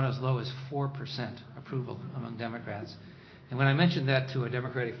 He's gone as low as 4% approval among Democrats. And when I mentioned that to a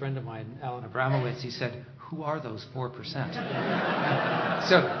Democratic friend of mine, Alan Abramowitz, he said, "Who are those 4%?"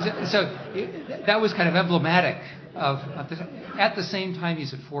 So that was kind of emblematic of this. At the same time,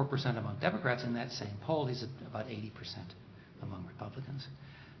 he's at 4% among Democrats. In that same poll, he's at about 80% among Republicans.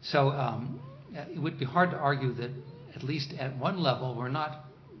 So it would be hard to argue that, at least at one level, we're not,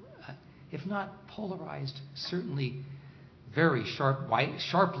 if not polarized, certainly very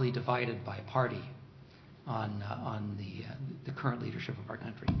sharply divided by party on the current leadership of our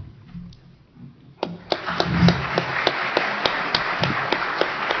country.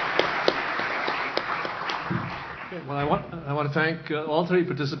 Okay, well, I want to thank all three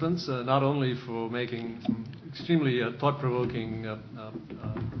participants, not only for making some extremely thought-provoking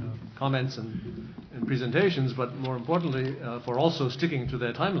comments and presentations, but more importantly, for also sticking to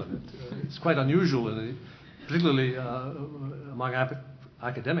their time limit. It's quite unusual particularly among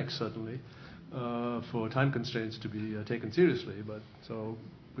academics, certainly, for time constraints to be taken seriously. But so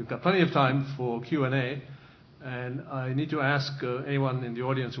we've got plenty of time for Q&A, and I need to ask anyone in the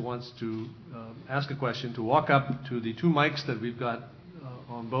audience who wants to ask a question to walk up to the two mics that we've got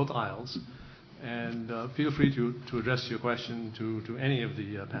on both aisles, and feel free to address your question to any of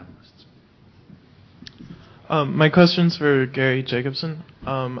the panelists. My question's for Gary Jacobson.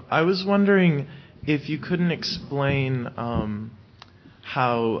 I was wondering if you couldn't explain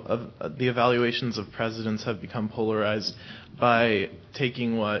how the evaluations of presidents have become polarized by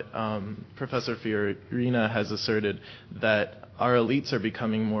taking what Professor Fiorina has asserted, that our elites are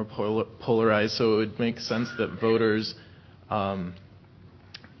becoming more polarized, so it would make sense that voters'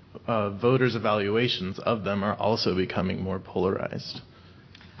 evaluations of them are also becoming more polarized.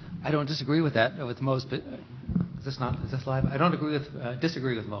 I don't disagree with that, with Mo's. But is this live? I don't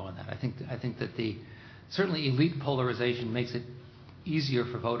disagree with Mo on that. I think that certainly elite polarization makes it easier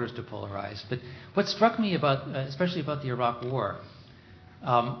for voters to polarize. But what struck me especially about the Iraq War,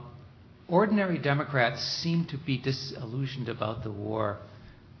 ordinary Democrats seem to be disillusioned about the war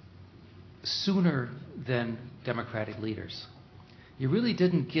sooner than Democratic leaders. You really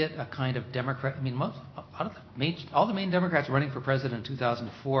didn't get a kind of Democrat. I mean, all the main Democrats running for president in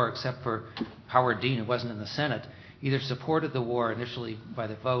 2004, except for Howard Dean, who wasn't in the Senate, either supported the war initially by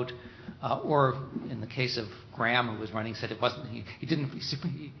the vote, or in the case of Graham, who was running, said it wasn't.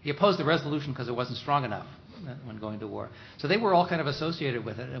 He opposed the resolution because it wasn't strong enough when going to war. So they were all kind of associated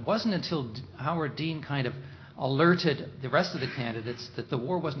with it. It wasn't until Howard Dean kind of alerted the rest of the candidates that the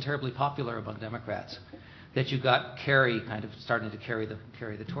war wasn't terribly popular among Democrats that you got Kerry kind of starting to carry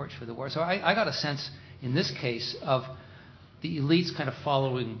the torch for the war. So I got a sense in this case of the elites kind of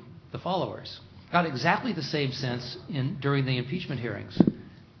following the followers. Got exactly the same sense during the impeachment hearings,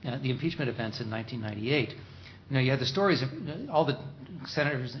 the impeachment events in 1998. You had the stories of all the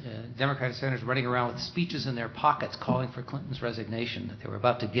senators, Democratic senators, running around with speeches in their pockets calling for Clinton's resignation that they were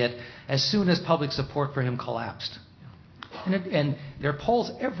about to get as soon as public support for him collapsed. And there are polls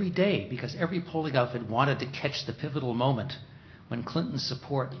every day because every polling outfit wanted to catch the pivotal moment when Clinton's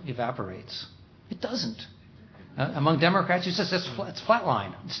support evaporates. It doesn't. Among Democrats, it's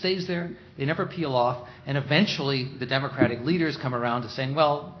flatline. It stays there. They never peel off. And eventually the Democratic leaders come around to saying,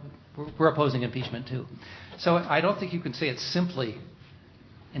 well, we're opposing impeachment too. So I don't think you can say it's simply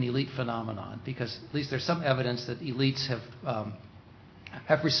an elite phenomenon, because at least there's some evidence that elites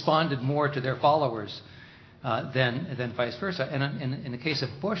have responded more to their followers than vice versa. And in the case of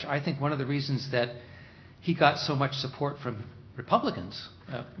Bush, I think one of the reasons that he got so much support from Republican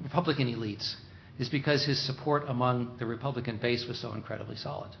elites, is because his support among the Republican base was so incredibly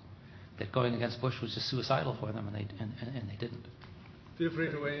solid that going against Bush was just suicidal for them, and they didn't. Feel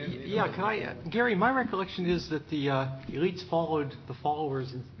free to weigh in. Yeah, can I, Gary? My recollection is that the elites followed the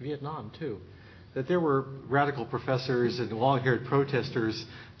followers in Vietnam too. That there were radical professors and long-haired protesters,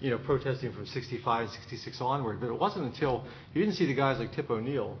 protesting from 65, 66 onward. But it wasn't until you didn't see the guys like Tip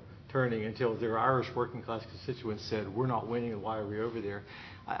O'Neill turning until their Irish working-class constituents said, "We're not winning, and why are we over there?"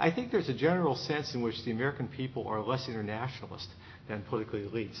 I think there's a general sense in which the American people are less internationalist than political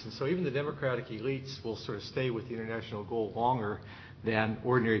elites, and so even the Democratic elites will sort of stay with the international goal longer than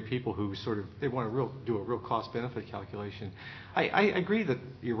ordinary people who they want to do a real cost-benefit calculation. I agree that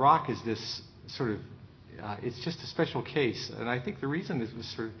Iraq is this sort of it's just a special case, and I think the reason there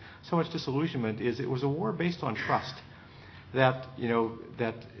was so much disillusionment is it was a war based on trust. That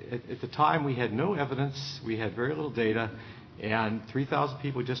that at the time we had no evidence, we had very little data, and 3,000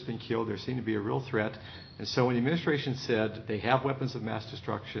 people had just been killed. There seemed to be a real threat, and so when the administration said they have weapons of mass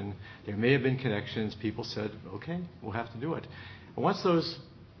destruction, there may have been connections, people said, "Okay, we'll have to do it." And once those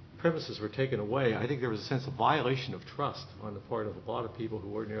premises were taken away, I think there was a sense of violation of trust on the part of a lot of people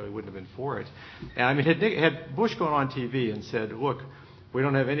who ordinarily wouldn't have been for it. And I mean, had Bush gone on TV and said, "Look, we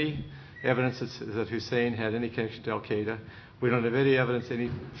don't have any evidence that Hussein had any connection to Al-Qaeda. We don't have any evidence, any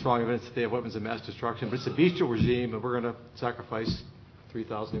strong evidence that they have weapons of mass destruction, but it's a bestial regime, and we're going to sacrifice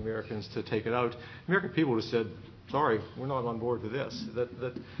 3,000 Americans to take it out," American people would have said, "Sorry, we're not on board with this."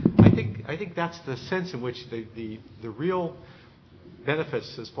 I think that's the sense in which the real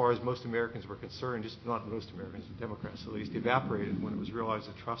benefits, as far as most Americans were concerned, just not most Americans, Democrats at least, evaporated when it was realized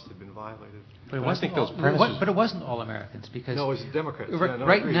that trust had been violated. But it wasn't all Americans, because no, it was Democrats.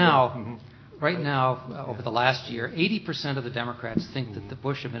 Right now, over the last year, 80% of the Democrats think that the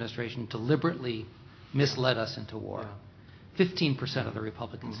Bush administration deliberately misled us into war. 15% of the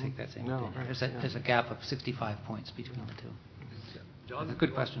Republicans think that same thing. There's a gap of 65 points between the two. John, a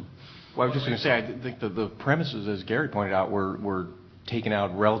good question. Well, I was just going to say, I think the premises, as Gary pointed out, were taken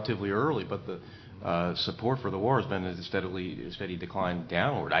out relatively early, but support for the war has been a steady decline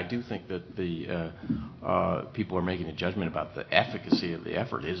downward. I do think that the people are making a judgment about the efficacy of the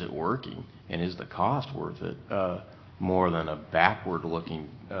effort. Is it working, and is the cost worth it? More than a backward-looking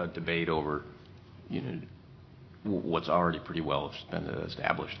debate over, what's already pretty well been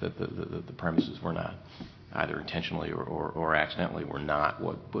established, that the premises were not, either intentionally or accidentally, were not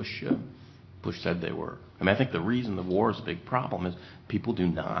what Bush said they were. I mean, I think the reason the war is a big problem is people do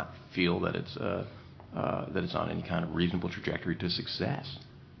not feel that it's on any kind of reasonable trajectory to success.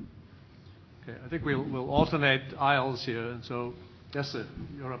 Okay, I think we'll alternate aisles here, and so. Yes, sir.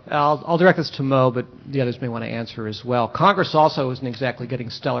 You're up. I'll direct this to Mo, but the others may want to answer as well. Congress also isn't exactly getting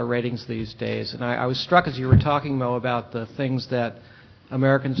stellar ratings these days, and I was struck as you were talking, Mo, about the things that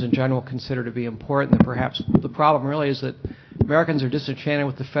Americans in general consider to be important, and perhaps the problem really is that Americans are disenchanted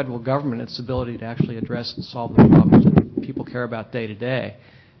with the federal government, its ability to actually address and solve the problems that people care about day to day.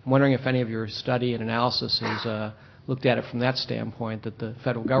 I'm wondering if any of your study and analysis has looked at it from that standpoint, that the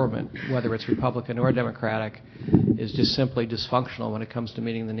federal government, whether it's Republican or Democratic, is just simply dysfunctional when it comes to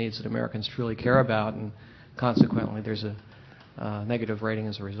meeting the needs that Americans truly care about, and consequently there's a negative rating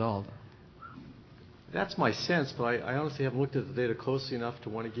as a result. That's my sense, but I honestly haven't looked at the data closely enough to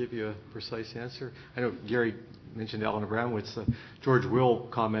want to give you a precise answer. I know Gary mentioned Alan Abramowitz. George Will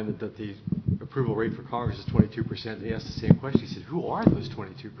commented that the approval rate for Congress is 22%. And he asked the same question. He said, who are those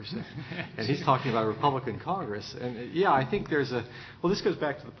 22%? And he's talking about a Republican Congress. And yeah, I think there's well, this goes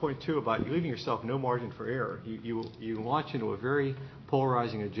back to the point, too, about leaving yourself no margin for error. You launch into a very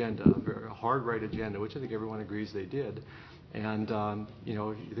polarizing agenda, a hard right agenda, which I think everyone agrees they did. And,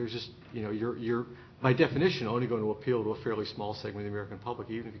 there's just, you're by definition only going to appeal to a fairly small segment of the American public,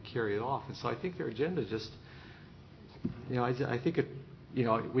 even if you carry it off. And so I think their agenda just, I think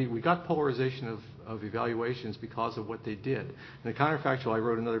we got polarization of evaluations because of what they did. And the counterfactual, I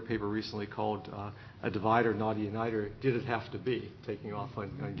wrote another paper recently called A Divider, Not a Uniter, Did It Have to Be? Taking off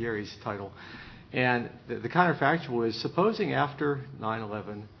on Gary's title. And the counterfactual is, supposing after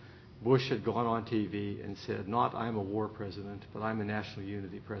 9/11, Bush had gone on TV and said, not I'm a war president, but I'm a national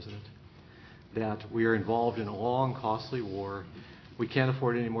unity president, that we are involved in a long, costly war. We can't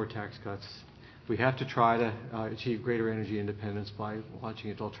afford any more tax cuts. We have to try to achieve greater energy independence by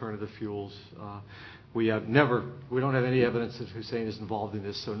launching into alternative fuels. We don't have any evidence that Hussein is involved in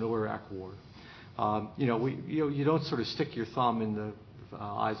this, so no Iraq war. You don't sort of stick your thumb in the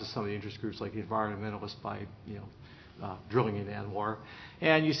eyes of some of the interest groups like the environmentalists by, drilling in Anwar.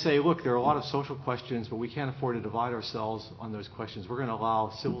 And you say, look, there are a lot of social questions, but we can't afford to divide ourselves on those questions. We're going to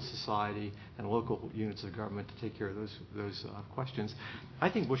allow civil society and local units of government to take care of those questions. I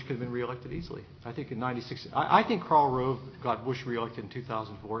think Bush could have been reelected easily. I think in '96, I think Karl Rove got Bush reelected in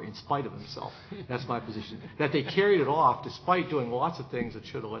 2004 in spite of himself. That's my position. That they carried it off despite doing lots of things that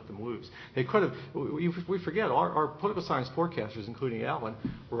should have let them lose. They could have. We forget our political science forecasters, including Allen,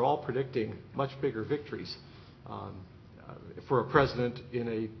 were all predicting much bigger victories for a president in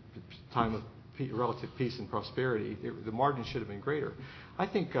a time of relative peace and prosperity. The margin should have been greater. I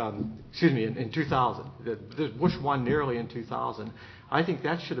think, in 2000, Bush won narrowly in 2000. I think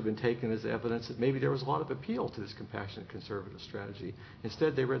that should have been taken as evidence that maybe there was a lot of appeal to this compassionate conservative strategy.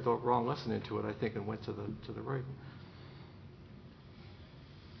 Instead, they read the wrong lesson into it, I think, and went to the right.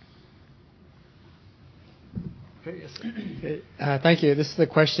 Okay, yes, sir. Okay, thank you. This is a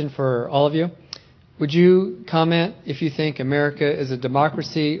question for all of you. Would you comment if you think America is a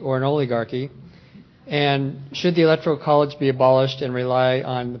democracy or an oligarchy? And should the Electoral College be abolished and rely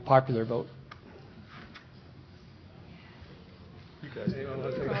on the popular vote? You guys, anyone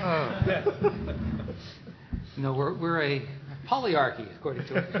want to take that? No, we're a polyarchy, according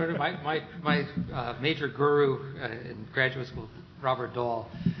to my major guru in graduate school, Robert Dahl.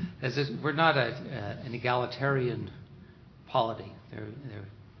 We're not an egalitarian polity. There are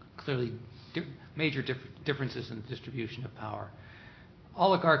clearly major differences in the distribution of power.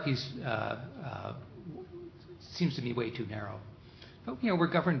 Oligarchies seems to me way too narrow. But we're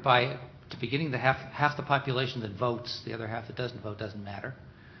governed by, at the beginning, half the population that votes, the other half that doesn't vote doesn't matter.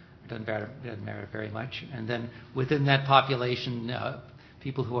 It doesn't matter very much. And then within that population,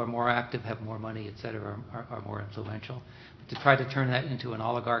 people who are more active have more money, et cetera, are more influential. But to try to turn that into an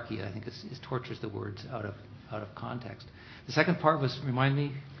oligarchy, I think is tortures the words out of context. The second part was, remind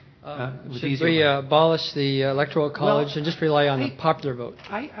me. Should we abolish the Electoral College and just rely on the popular vote?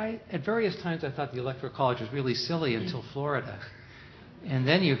 I at various times I thought the Electoral College was really silly until Florida. And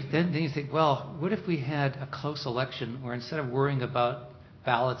then you think, well, what if we had a close election where instead of worrying about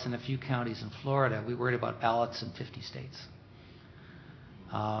ballots in a few counties in Florida, we worried about ballots in 50 states?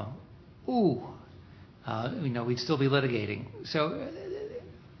 We'd still be litigating. So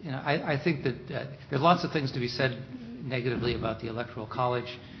I think that there's lots of things to be said negatively about the Electoral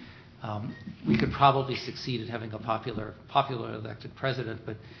College. We could probably succeed at having a popular elected president,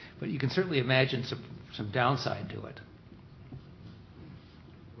 but you can certainly imagine some downside to it.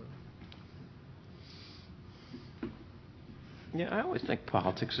 Yeah, I always think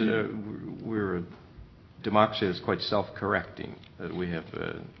politics, we're a democracy that's quite self-correcting. We have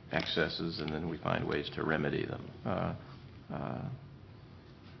excesses, and then we find ways to remedy them.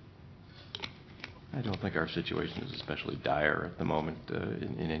 I don't think our situation is especially dire at the moment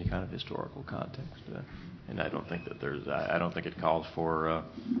in any kind of historical context, and I don't think that I don't think it calls for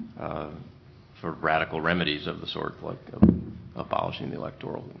radical remedies of the sort like abolishing the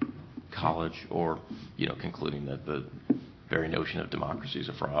Electoral College, or concluding that the very notion of democracy is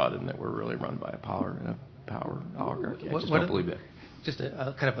a fraud and that we're really run by a power oligarchy. I just don't believe that. Just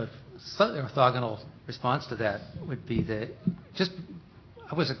a kind of a slightly orthogonal response to that would be that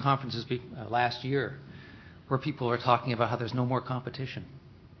I was at conferences last year where people are talking about how there's no more competition,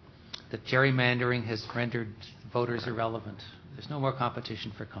 that gerrymandering has rendered voters irrelevant. There's no more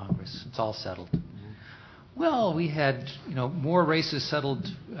competition for Congress. It's all settled. Well, we had more races settled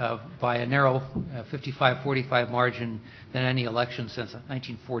by a narrow 55-45 margin than any election since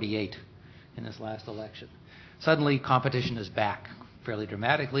 1948 in this last election. Suddenly, competition is back fairly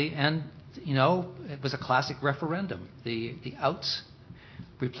dramatically, and it was a classic referendum. The outs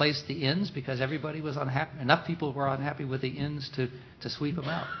replaced the ins because everybody was unhappy. Enough people were unhappy with the ins to sweep them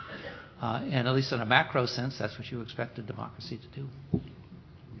out. And at least in a macro sense, that's what you expect a democracy to do.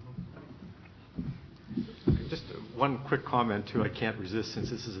 Just one quick comment, too. I can't resist since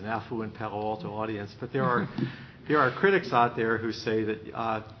this is an affluent Palo Alto audience. But there are critics out there who say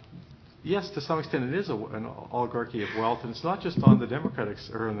that, yes, to some extent it is an oligarchy of wealth. And it's not just on the Democratic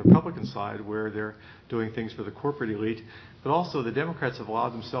or on the Republican side where they're doing things for the corporate elite, but also the Democrats have allowed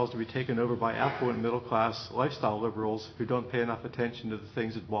themselves to be taken over by affluent middle-class lifestyle liberals who don't pay enough attention to the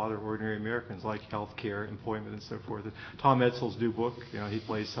things that bother ordinary Americans, like health care, employment, and so forth. Tom Edsall's new book, he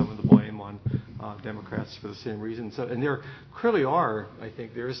lays some of the blame on Democrats for the same reason. And there clearly are, I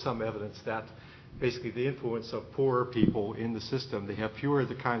think, there is some evidence that basically the influence of poorer people in the system, they have fewer of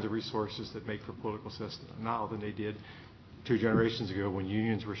the kinds of resources that make for political system now than they did 2 generations ago when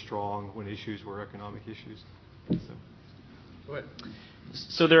unions were strong, when issues were economic issues. Go ahead.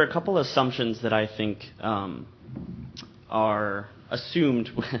 So there are a couple of assumptions that I think are assumed,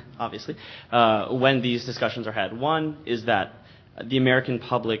 obviously, when these discussions are had. One is that the American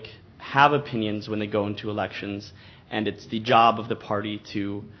public have opinions when they go into elections, and it's the job of the party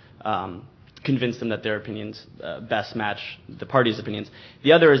to convince them that their opinions best match the party's opinions.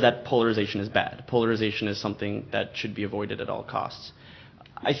 The other is that polarization is bad. Polarization is something that should be avoided at all costs.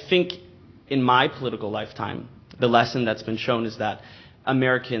 I think in my political lifetime, the lesson that's been shown is that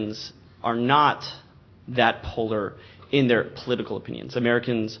Americans are not that polar in their political opinions.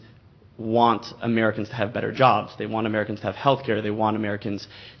 Americans want Americans to have better jobs. They want Americans to have health care. They want Americans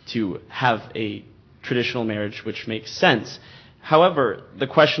to have a traditional marriage which makes sense. However, the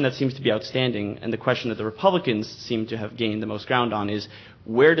question that seems to be outstanding, and the question that the Republicans seem to have gained the most ground on, is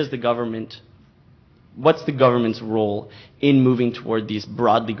what's the government's role in moving toward these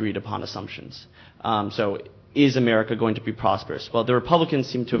broadly agreed upon assumptions? So is America going to be prosperous? Well, the Republicans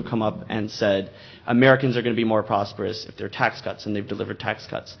seem to have come up and said Americans are going to be more prosperous if there are tax cuts, and they've delivered tax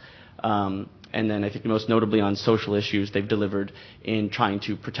cuts. And then I think most notably on social issues, they've delivered in trying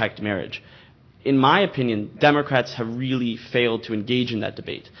to protect marriage. In my opinion, Democrats have really failed to engage in that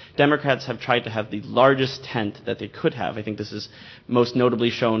debate. Democrats have tried to have the largest tent that they could have. I think this is most notably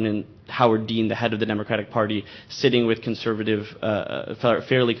shown in Howard Dean, the head of the Democratic Party, sitting with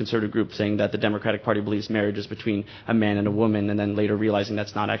fairly conservative group saying that the Democratic Party believes marriage is between a man and a woman, and then later realizing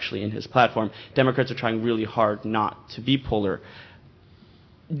that's not actually in his platform. Democrats are trying really hard not to be polar.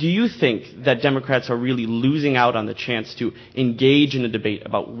 Do you think that Democrats are really losing out on the chance to engage in a debate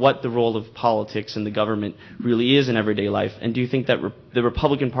about what the role of politics and the government really is in everyday life? And do you think that the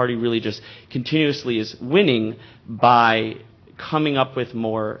Republican Party really just continuously is winning by coming up with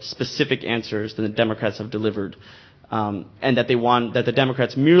more specific answers than the Democrats have delivered, and that the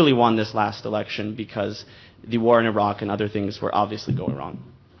Democrats merely won this last election because the war in Iraq and other things were obviously going wrong?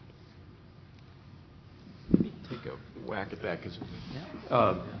 Take a whack at that, because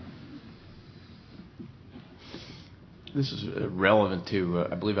this is relevant to,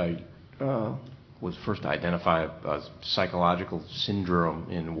 I believe I was first to identify a psychological syndrome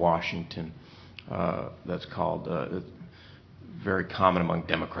in Washington that's called, very common among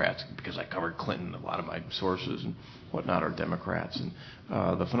Democrats, because I covered Clinton. A lot of my sources and whatnot are Democrats. And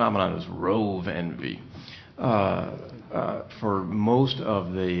the phenomenon is rove envy. for most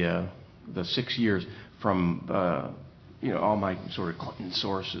of the 6 years from all my sort of Clinton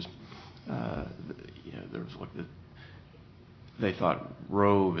sources. There was they thought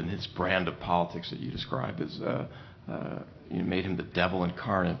Rove and his brand of politics that you described as made him the devil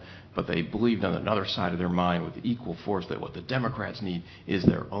incarnate, but they believed on another side of their mind with equal force that what the Democrats need is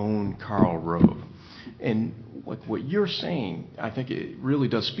their own Karl Rove. And what you're saying, I think it really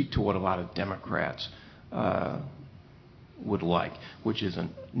does speak to what a lot of Democrats would like, which is an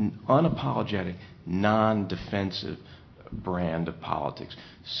unapologetic, non-defensive brand of politics.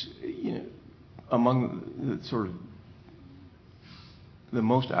 Among the sort of the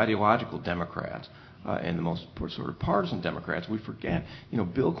most ideological Democrats and the most sort of partisan Democrats, we forget,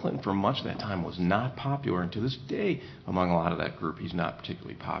 Bill Clinton for much of that time was not popular, and to this day, among a lot of that group, he's not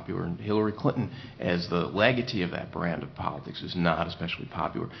particularly popular. And Hillary Clinton, as the legatee of that brand of politics, is not especially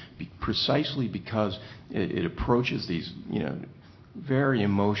popular, precisely because it approaches these, very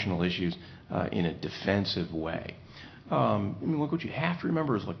emotional issues in a defensive way. Look, what you have to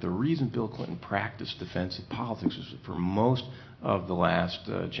remember is the reason Bill Clinton practiced defensive politics is that for most of the last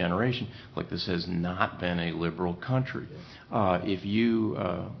generation, this has not been a liberal country. If you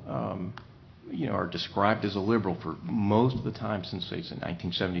are described as a liberal for most of the time since, say,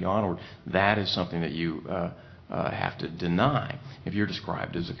 1970 onward, that is something that you have to deny. If you're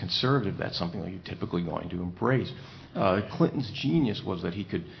described as a conservative, that's something that you're typically going to embrace. Clinton's genius was that he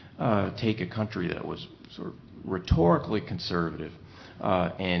could take a country that was sort of rhetorically conservative,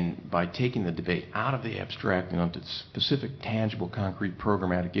 and by taking the debate out of the abstract and onto specific, tangible, concrete,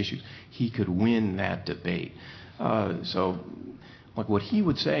 programmatic issues, he could win that debate. So what he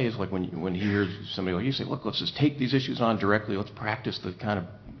would say is when he hears somebody like you say, look, let's just take these issues on directly, let's practice the kind of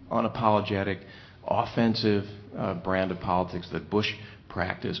unapologetic, offensive brand of politics that Bush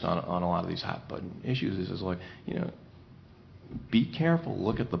practiced on a lot of these hot-button issues. Is be careful.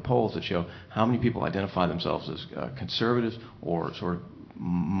 Look at the polls that show how many people identify themselves as conservatives or sort of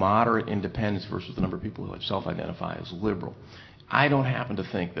moderate independents versus the number of people who self-identify as liberal. I don't happen to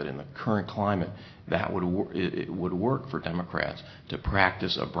think that in the current climate that it would work for Democrats to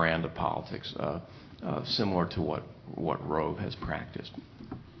practice a brand of politics similar to what Rove has practiced.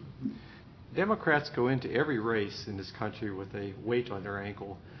 Democrats go into every race in this country with a weight on their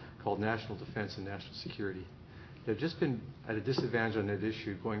ankle called national defense and national security. They've just been at a disadvantage on that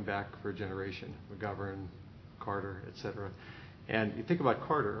issue going back for a generation. McGovern, Carter, et cetera. And you think about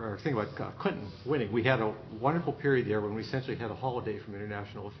Clinton winning. We had a wonderful period there when we essentially had a holiday from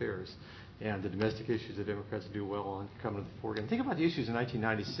international affairs, and the domestic issues that Democrats do well on come to the fore. And think about the issues in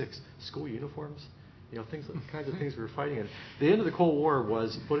 1996: school uniforms, kinds of things we were fighting. And the end of the Cold War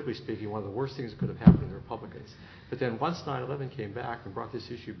was, politically speaking, one of the worst things that could have happened to the Republicans. But then once 9/11 came back and brought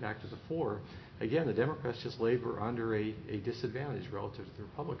this issue back to the fore, again, the Democrats just labor under a disadvantage relative to the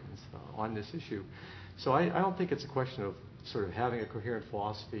Republicans on this issue. So I don't think it's a question of sort of having a coherent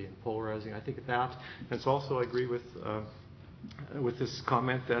philosophy and polarizing. I think that, and it's also, I agree with this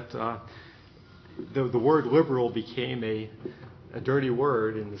comment that the word liberal became a dirty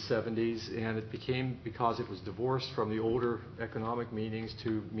word in the 70s, and it became, because it was divorced from the older economic meanings,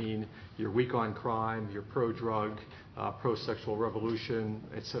 to mean you're weak on crime, you're pro-drug, pro-sexual revolution,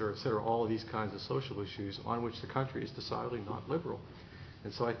 et cetera, all of these kinds of social issues on which the country is decidedly not liberal.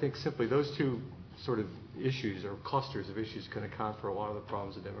 And so I think simply those two sort of issues, or clusters of issues, can account for a lot of the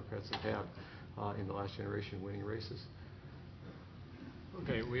problems the Democrats have had in the last generation winning races.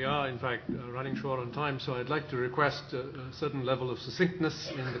 Okay, we are in fact running short on time, so I'd like to request a certain level of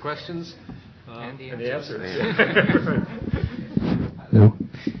succinctness in the questions. And the answers. Hello.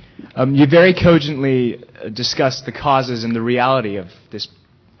 You very cogently discussed the causes and the reality of this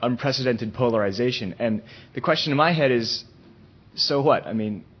unprecedented polarization. And the question in my head is, so what? I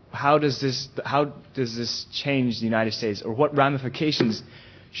mean, how does this change the United States, or what ramifications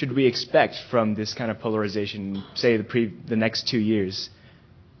should we expect from this kind of polarization, say the next 2 years?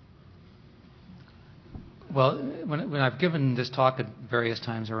 Well, when I've given this talk at various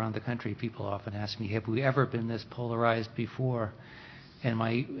times around the country, people often ask me, have we ever been this polarized before? And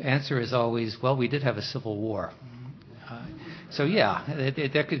my answer is always, well, we did have a civil war. So yeah,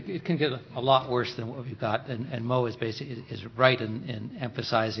 it can get a lot worse than what we've got. And Mo is right in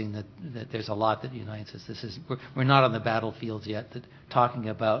emphasizing that there's a lot that unites us. We're not on the battlefields yet. That talking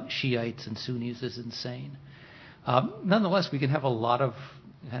about Shiites and Sunnis is insane. Nonetheless, we can have a lot of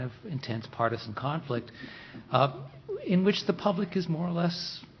kind of intense partisan conflict in which the public is more or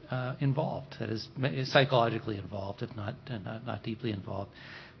less involved. That is psychologically involved, if not deeply involved.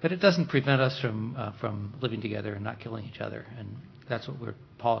 But it doesn't prevent us from living together and not killing each other, and that's what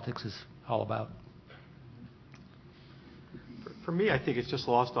politics is all about. For me, I think it's just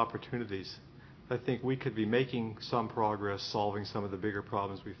lost opportunities. I think we could be making some progress solving some of the bigger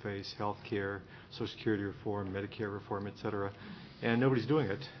problems we face, health care, Social Security reform, Medicare reform, et cetera, and nobody's doing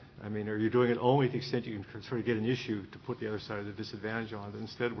it. I mean, or you're doing it only to the extent you can sort of get an issue to put the other side of the disadvantage on. But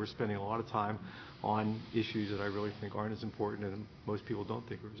instead, we're spending a lot of time on issues that I really think aren't as important and most people don't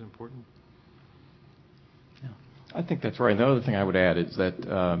think are as important. Yeah. I think that's right. The other thing I would add is that,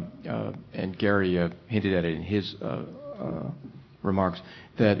 and Gary hinted at it in his remarks,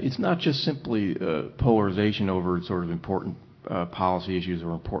 that it's not just simply polarization over sort of important policy issues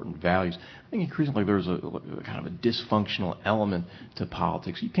or important values. I think increasingly there's a kind of a dysfunctional element to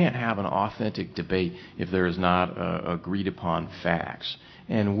politics. You can't have an authentic debate if there is not agreed upon facts.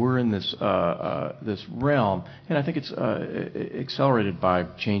 And we're in this this realm, and I think it's accelerated by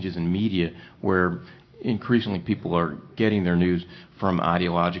changes in media, where increasingly people are getting their news from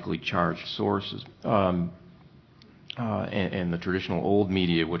ideologically charged sources. And the traditional old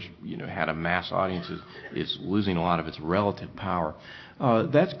media, which had a mass audience, is losing a lot of its relative power.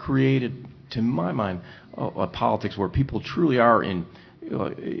 That's created, to my mind, a politics where people truly are in,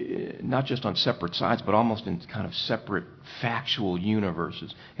 not just on separate sides, but almost in kind of separate factual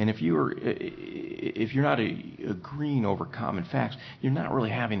universes. And if you're not agreeing over common facts, you're not really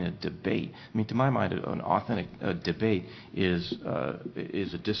having a debate. I mean, to my mind, an authentic debate is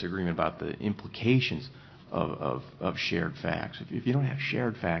a disagreement about the implications of shared facts. If you don't have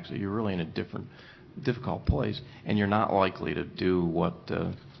shared facts, you're really in a difficult place, and you're not likely to do what,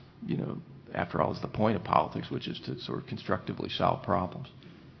 after all, is the point of politics, which is to sort of constructively solve problems.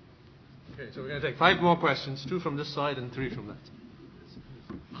 Okay, so we're going to take 5 more questions, 2 from this side and 3 from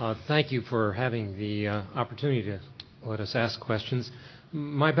that. Thank you for having the opportunity to let us ask questions.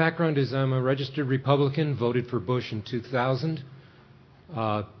 My background is I'm a registered Republican, voted for Bush in 2000.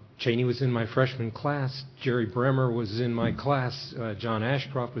 Cheney was in my freshman class. Jerry Bremer was in my class. John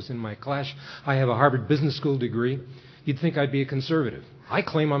Ashcroft was in my class. I have a Harvard Business School degree. You'd think I'd be a conservative. I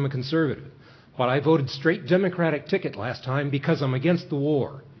claim I'm a conservative. But I voted straight Democratic ticket last time because I'm against the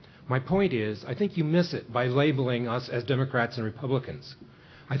war. My point is, I think you miss it by labeling us as Democrats and Republicans.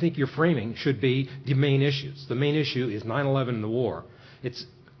 I think your framing should be the main issues. The main issue is 9/11 and the war. It's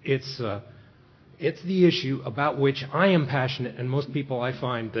the issue about which I am passionate, and most people I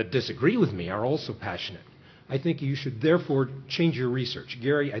find that disagree with me are also passionate. I think you should therefore change your research.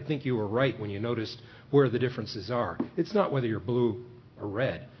 Gary, I think you were right when you noticed where the differences are. It's not whether you're blue or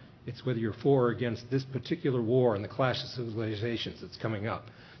red. It's whether you're for or against this particular war and the clash of civilizations that's coming up.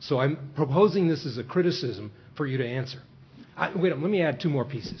 So I'm proposing this as a criticism for you to answer. Let me add 2 more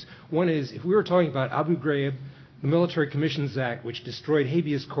pieces. One is, if we were talking about Abu Ghraib, the Military Commissions Act, which destroyed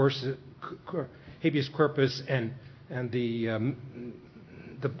habeas corpus and the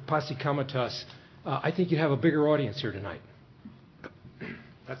posse comitatus, I think you'd have a bigger audience here tonight.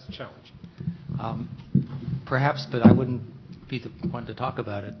 That's the challenge. Perhaps, but I wouldn't be the one to talk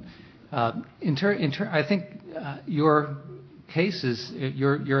about it. I think your case is,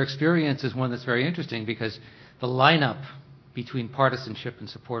 your experience is one that's very interesting, because the lineup between partisanship and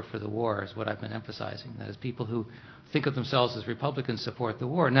support for the war is what I've been emphasizing. That is, people who think of themselves as Republicans support the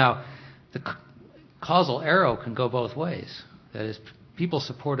war. Now, the causal arrow can go both ways. That is, people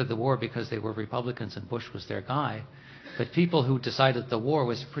supported the war because they were Republicans and Bush was their guy. But people who decided the war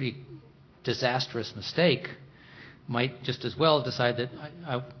was a pretty disastrous mistake might just as well decide that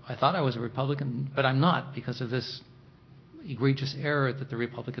I thought I was a Republican, but I'm not, because of this egregious error that the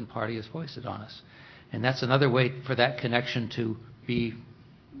Republican Party has foisted on us. And that's another way for that connection to be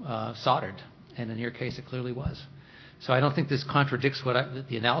soldered. And in your case, it clearly was. So I don't think this contradicts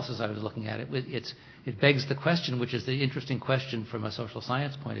the analysis I was looking at. It begs the question, which is the interesting question from a social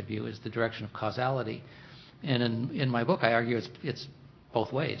science point of view, is the direction of causality. And in my book, I argue it's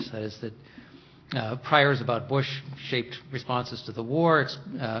both ways. That is, that priors about Bush shaped responses to the war,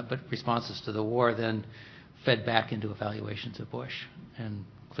 but responses to the war then fed back into evaluations of Bush. And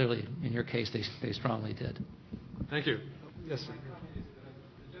clearly, in your case, they strongly did. Thank you. Yes, sir.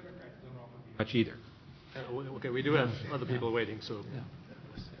 The Democrats don't offer much either. Okay, we do have other people waiting, so. Yeah.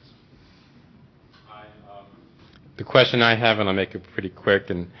 The question I have, and I'll make it pretty quick,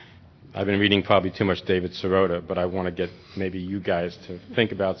 and I've been reading probably too much David Sirota, but I want to get maybe you guys to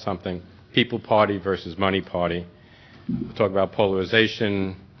think about something. People party versus money party. We talk about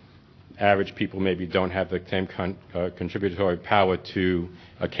polarization. Average people maybe don't have the same contributory power to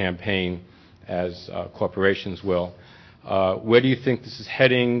a campaign as corporations will. Where do you think this is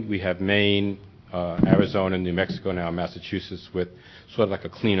heading? We have Maine, Arizona, New Mexico, now Massachusetts, with sort of like a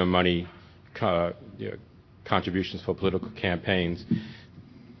cleaner money contributions for political campaigns.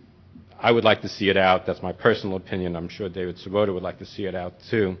 I would like to see it out. That's my personal opinion. I'm sure David Sirota would like to see it out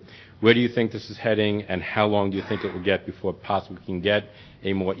too. Where do you think this is heading, and how long do you think it will get before possibly we can get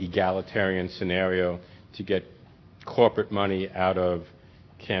a more egalitarian scenario to get corporate money out of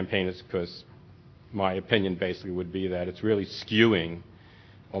campaigners? Because my opinion basically would be that it's really skewing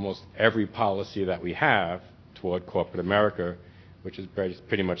almost every policy that we have toward corporate America, which is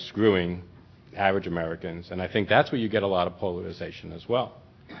pretty much screwing average Americans. And I think that's where you get a lot of polarization as well.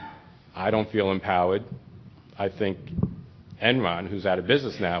 I don't feel empowered. I think Enron, who's out of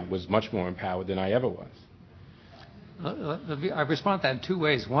business now, was much more empowered than I ever was. I respond to that in two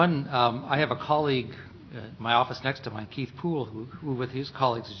ways. One, I have a colleague in my office next to mine, Keith Poole, who with his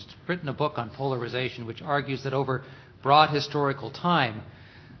colleagues has written a book on polarization, which argues that over broad historical time,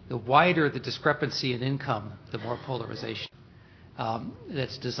 the wider the discrepancy in income, the more polarization.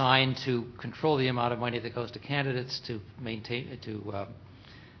 That's designed to control the amount of money that goes to candidates, to maintain, to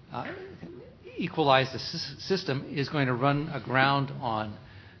equalize the system, is going to run aground on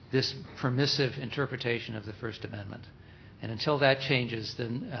this permissive interpretation of the First Amendment. And until that changes,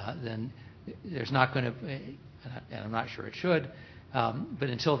 then there's not going to, and I'm not sure it should, but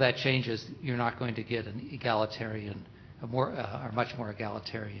until that changes, you're not going to get an egalitarian, a much more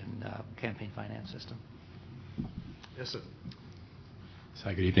egalitarian campaign finance system. Yes, sir.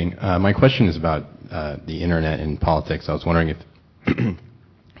 Hi, good evening. My question is about the internet and politics. I was wondering if,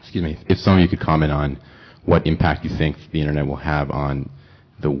 excuse me, if some of you could comment on what impact you think the internet will have on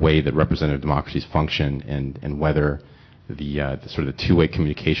the way that representative democracies function, and whether the sort of the two-way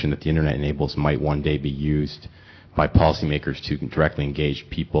communication that the internet enables might one day be used by policymakers to directly engage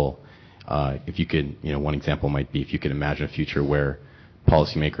people. If you could, one example might be if you could imagine a future where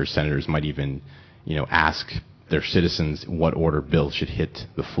policymakers, senators might even, ask their citizens what order bills should hit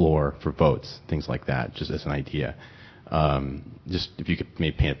the floor for votes, things like that, just as an idea. Just if you could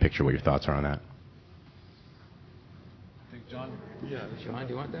maybe paint a picture what your thoughts are on that. I think John. Yeah. John,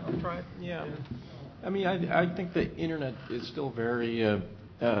 do you want that? I'll try it. Yeah. I mean, I think the internet is still very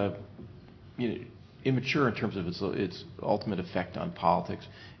immature in terms of its ultimate effect on politics,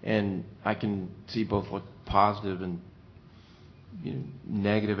 and I can see both positive and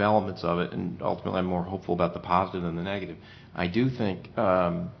negative elements of it, and ultimately I'm more hopeful about the positive than the negative. I do think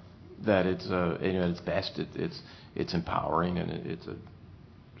that it's at its best it's empowering, and it's a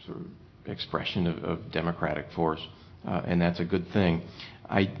sort of expression of democratic force, and that's a good thing.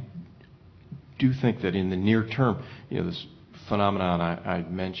 I do think that in the near term, this phenomenon I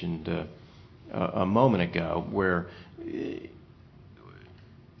mentioned a moment ago, where the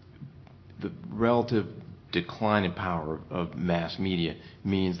relative decline in power of mass media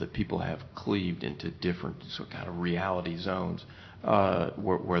means that people have cleaved into different sort of kind of reality zones,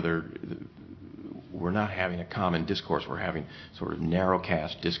 where we're not having a common discourse. We're having sort of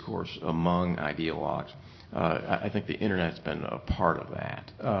narrowcast discourse among ideologues. I think the internet's been a part of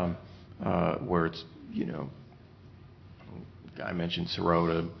that, where it's, I mentioned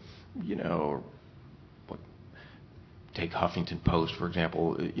Sirota, or take Huffington Post, for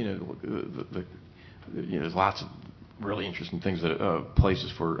example. There's lots of really interesting things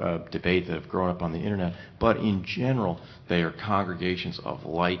places for debate that have grown up on the internet, but in general, they are congregations of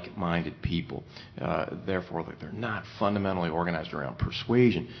like-minded people. Therefore, they're not fundamentally organized around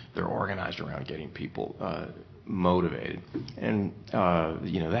persuasion. They're organized around getting people motivated, and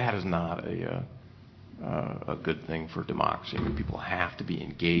that is not a good thing for democracy. I mean, people have to be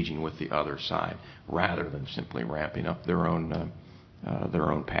engaging with the other side rather than simply ramping up their own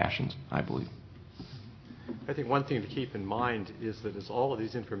passions, I believe. I think one thing to keep in mind is that as all of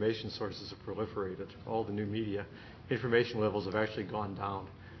these information sources have proliferated, all the new media, information levels have actually gone down.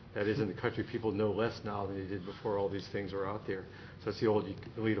 That is, in the country, people know less now than they did before all these things were out there. So it's the old, you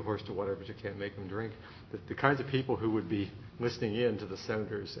can lead a horse to water, but you can't make them drink. The kinds of people who would be listening in to the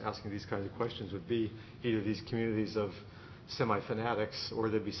senators asking these kinds of questions would be either these communities of semi-fanatics, or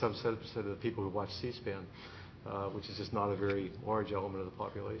there'd be some subset of the people who watch C-SPAN, which is just not a very large element of the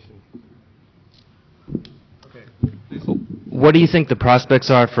population. Okay. What do you think the prospects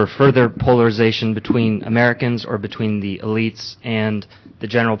are for further polarization between Americans or between the elites and the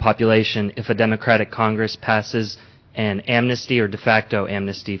general population if a Democratic Congress passes an amnesty or de facto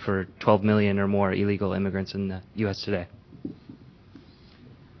amnesty for 12 million or more illegal immigrants in the U.S. today?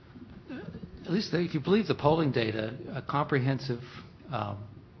 At least if you believe the polling data, a comprehensive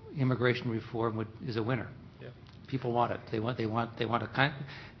immigration reform is a winner. Yeah. People want it. They want a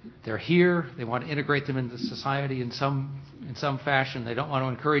they're here. They want to integrate them into society in some fashion. They don't want to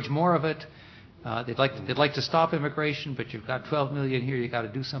encourage more of it. They'd like to stop immigration, but you've got 12 million here. You've got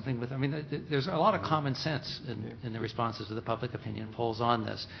to do something with. I mean, there's a lot of common sense in the responses to the public opinion polls on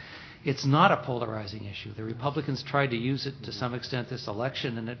this. It's not a polarizing issue. The Republicans tried to use it to some extent this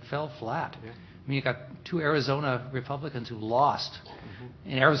election, and it fell flat. I mean, you got 2 Arizona Republicans who lost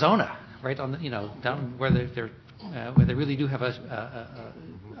in Arizona, right on the, down where they really do have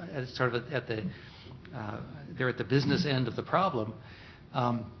a sort of they're at the business end of the problem.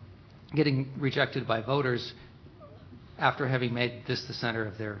 Getting rejected by voters after having made this the center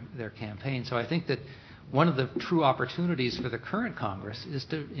of their campaign. So I think that one of the true opportunities for the current Congress is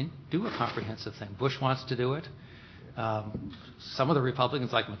to do a comprehensive thing. Bush wants to do it. Some of the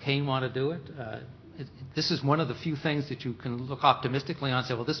Republicans like McCain want to do it. This is one of the few things that you can look optimistically on and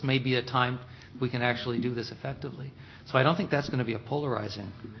say, well, this may be a time we can actually do this effectively. So I don't think that's going to be a polarizing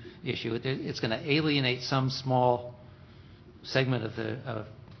issue. It's going to alienate some small segment of the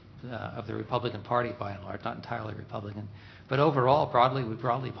Republican Party, by and large, not entirely Republican, but overall,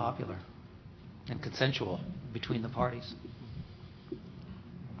 broadly popular and consensual between the parties. You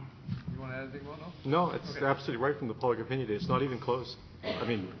want to add anything more? No, it's absolutely right from the public opinion day. It's not even close. I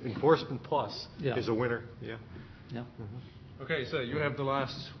mean, enforcement plus is a winner. Yeah. Okay, so you have the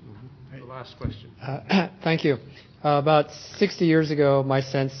last question. Thank you. About 60 years ago, my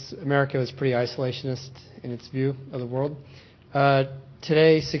sense, America was pretty isolationist in its view of the world.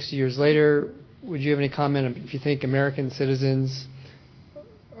 Today, 60 years later, would you have any comment on if you think Americans today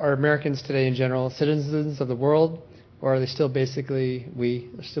in general citizens of the world, or are they still basically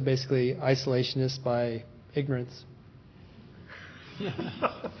isolationist by ignorance?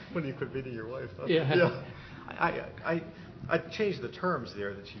 When you quit beating your wife. Huh? Yeah. I'd change the terms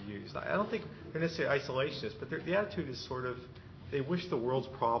there that you used. I don't think they're necessarily isolationist, but the attitude is sort of they wish the world's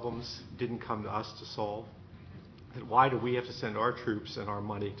problems didn't come to us to solve. And why do we have to send our troops and our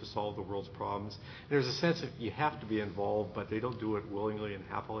money to solve the world's problems? And there's a sense that you have to be involved, but they don't do it willingly and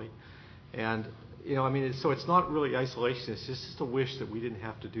happily. And so it's not really isolation. It's just a wish that we didn't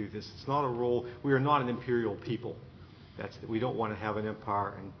have to do this. It's not a role. We are not an imperial people. We don't want to have an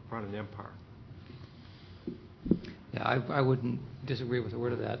empire and run an empire. Yeah, I wouldn't disagree with a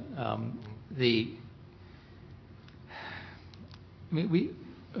word of that.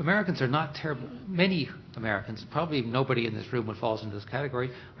 Americans are not terrible. Many Americans, probably nobody in this room would fall into this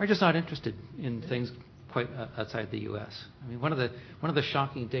category, are just not interested in things quite outside the U.S. I mean, one of the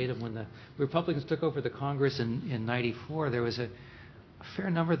shocking data when the Republicans took over the Congress in '94, there was a fair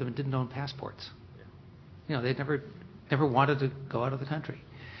number of them didn't own passports. They'd never wanted to go out of the country.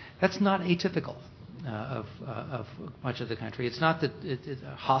 That's not atypical of much of the country. It's not that it's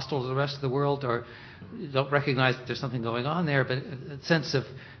hostile to the rest of the world or don't recognize that there's something going on there, but a sense of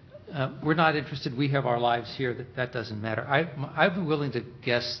we're not interested, we have our lives here, that doesn't matter. I'd be willing to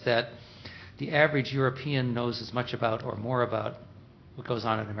guess that the average European knows as much about or more about what goes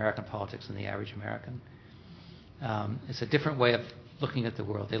on in American politics than the average American. It's a different way of looking at the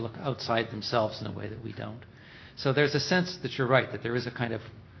world. They look outside themselves in a way that we don't. So there's a sense that you're right, that there is a kind of,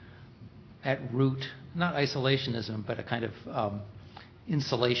 at root, not isolationism, but a kind of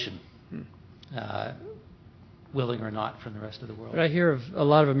insulation, willing or not, from the rest of the world. But I hear of a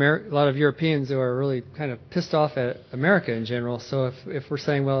lot of Europeans who are really kind of pissed off at America in general. So if we're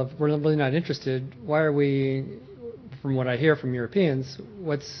saying, well, if we're really not interested, why are we, from what I hear from Europeans,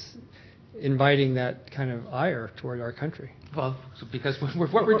 what's inviting that kind of ire toward our country? Well, because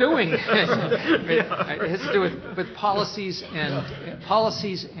what we're doing it has to do with policies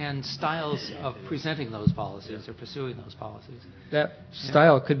and styles of presenting those policies or pursuing those policies. That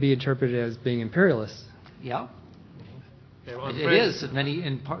style could be interpreted as being imperialist. Yeah. Well, it is in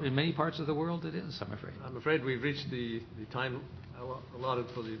many parts of the world. It is. I'm afraid we've reached the time allotted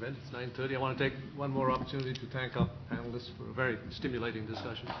for the event. It's 9:30. I want to take one more opportunity to thank our panelists for a very stimulating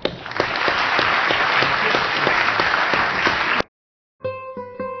discussion.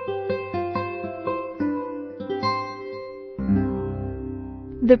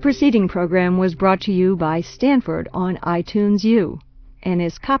 The preceding program was brought to you by Stanford on iTunes U and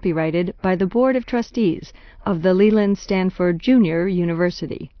is copyrighted by the Board of Trustees of the Leland Stanford Junior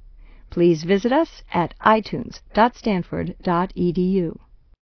University. Please visit us at itunes.stanford.edu.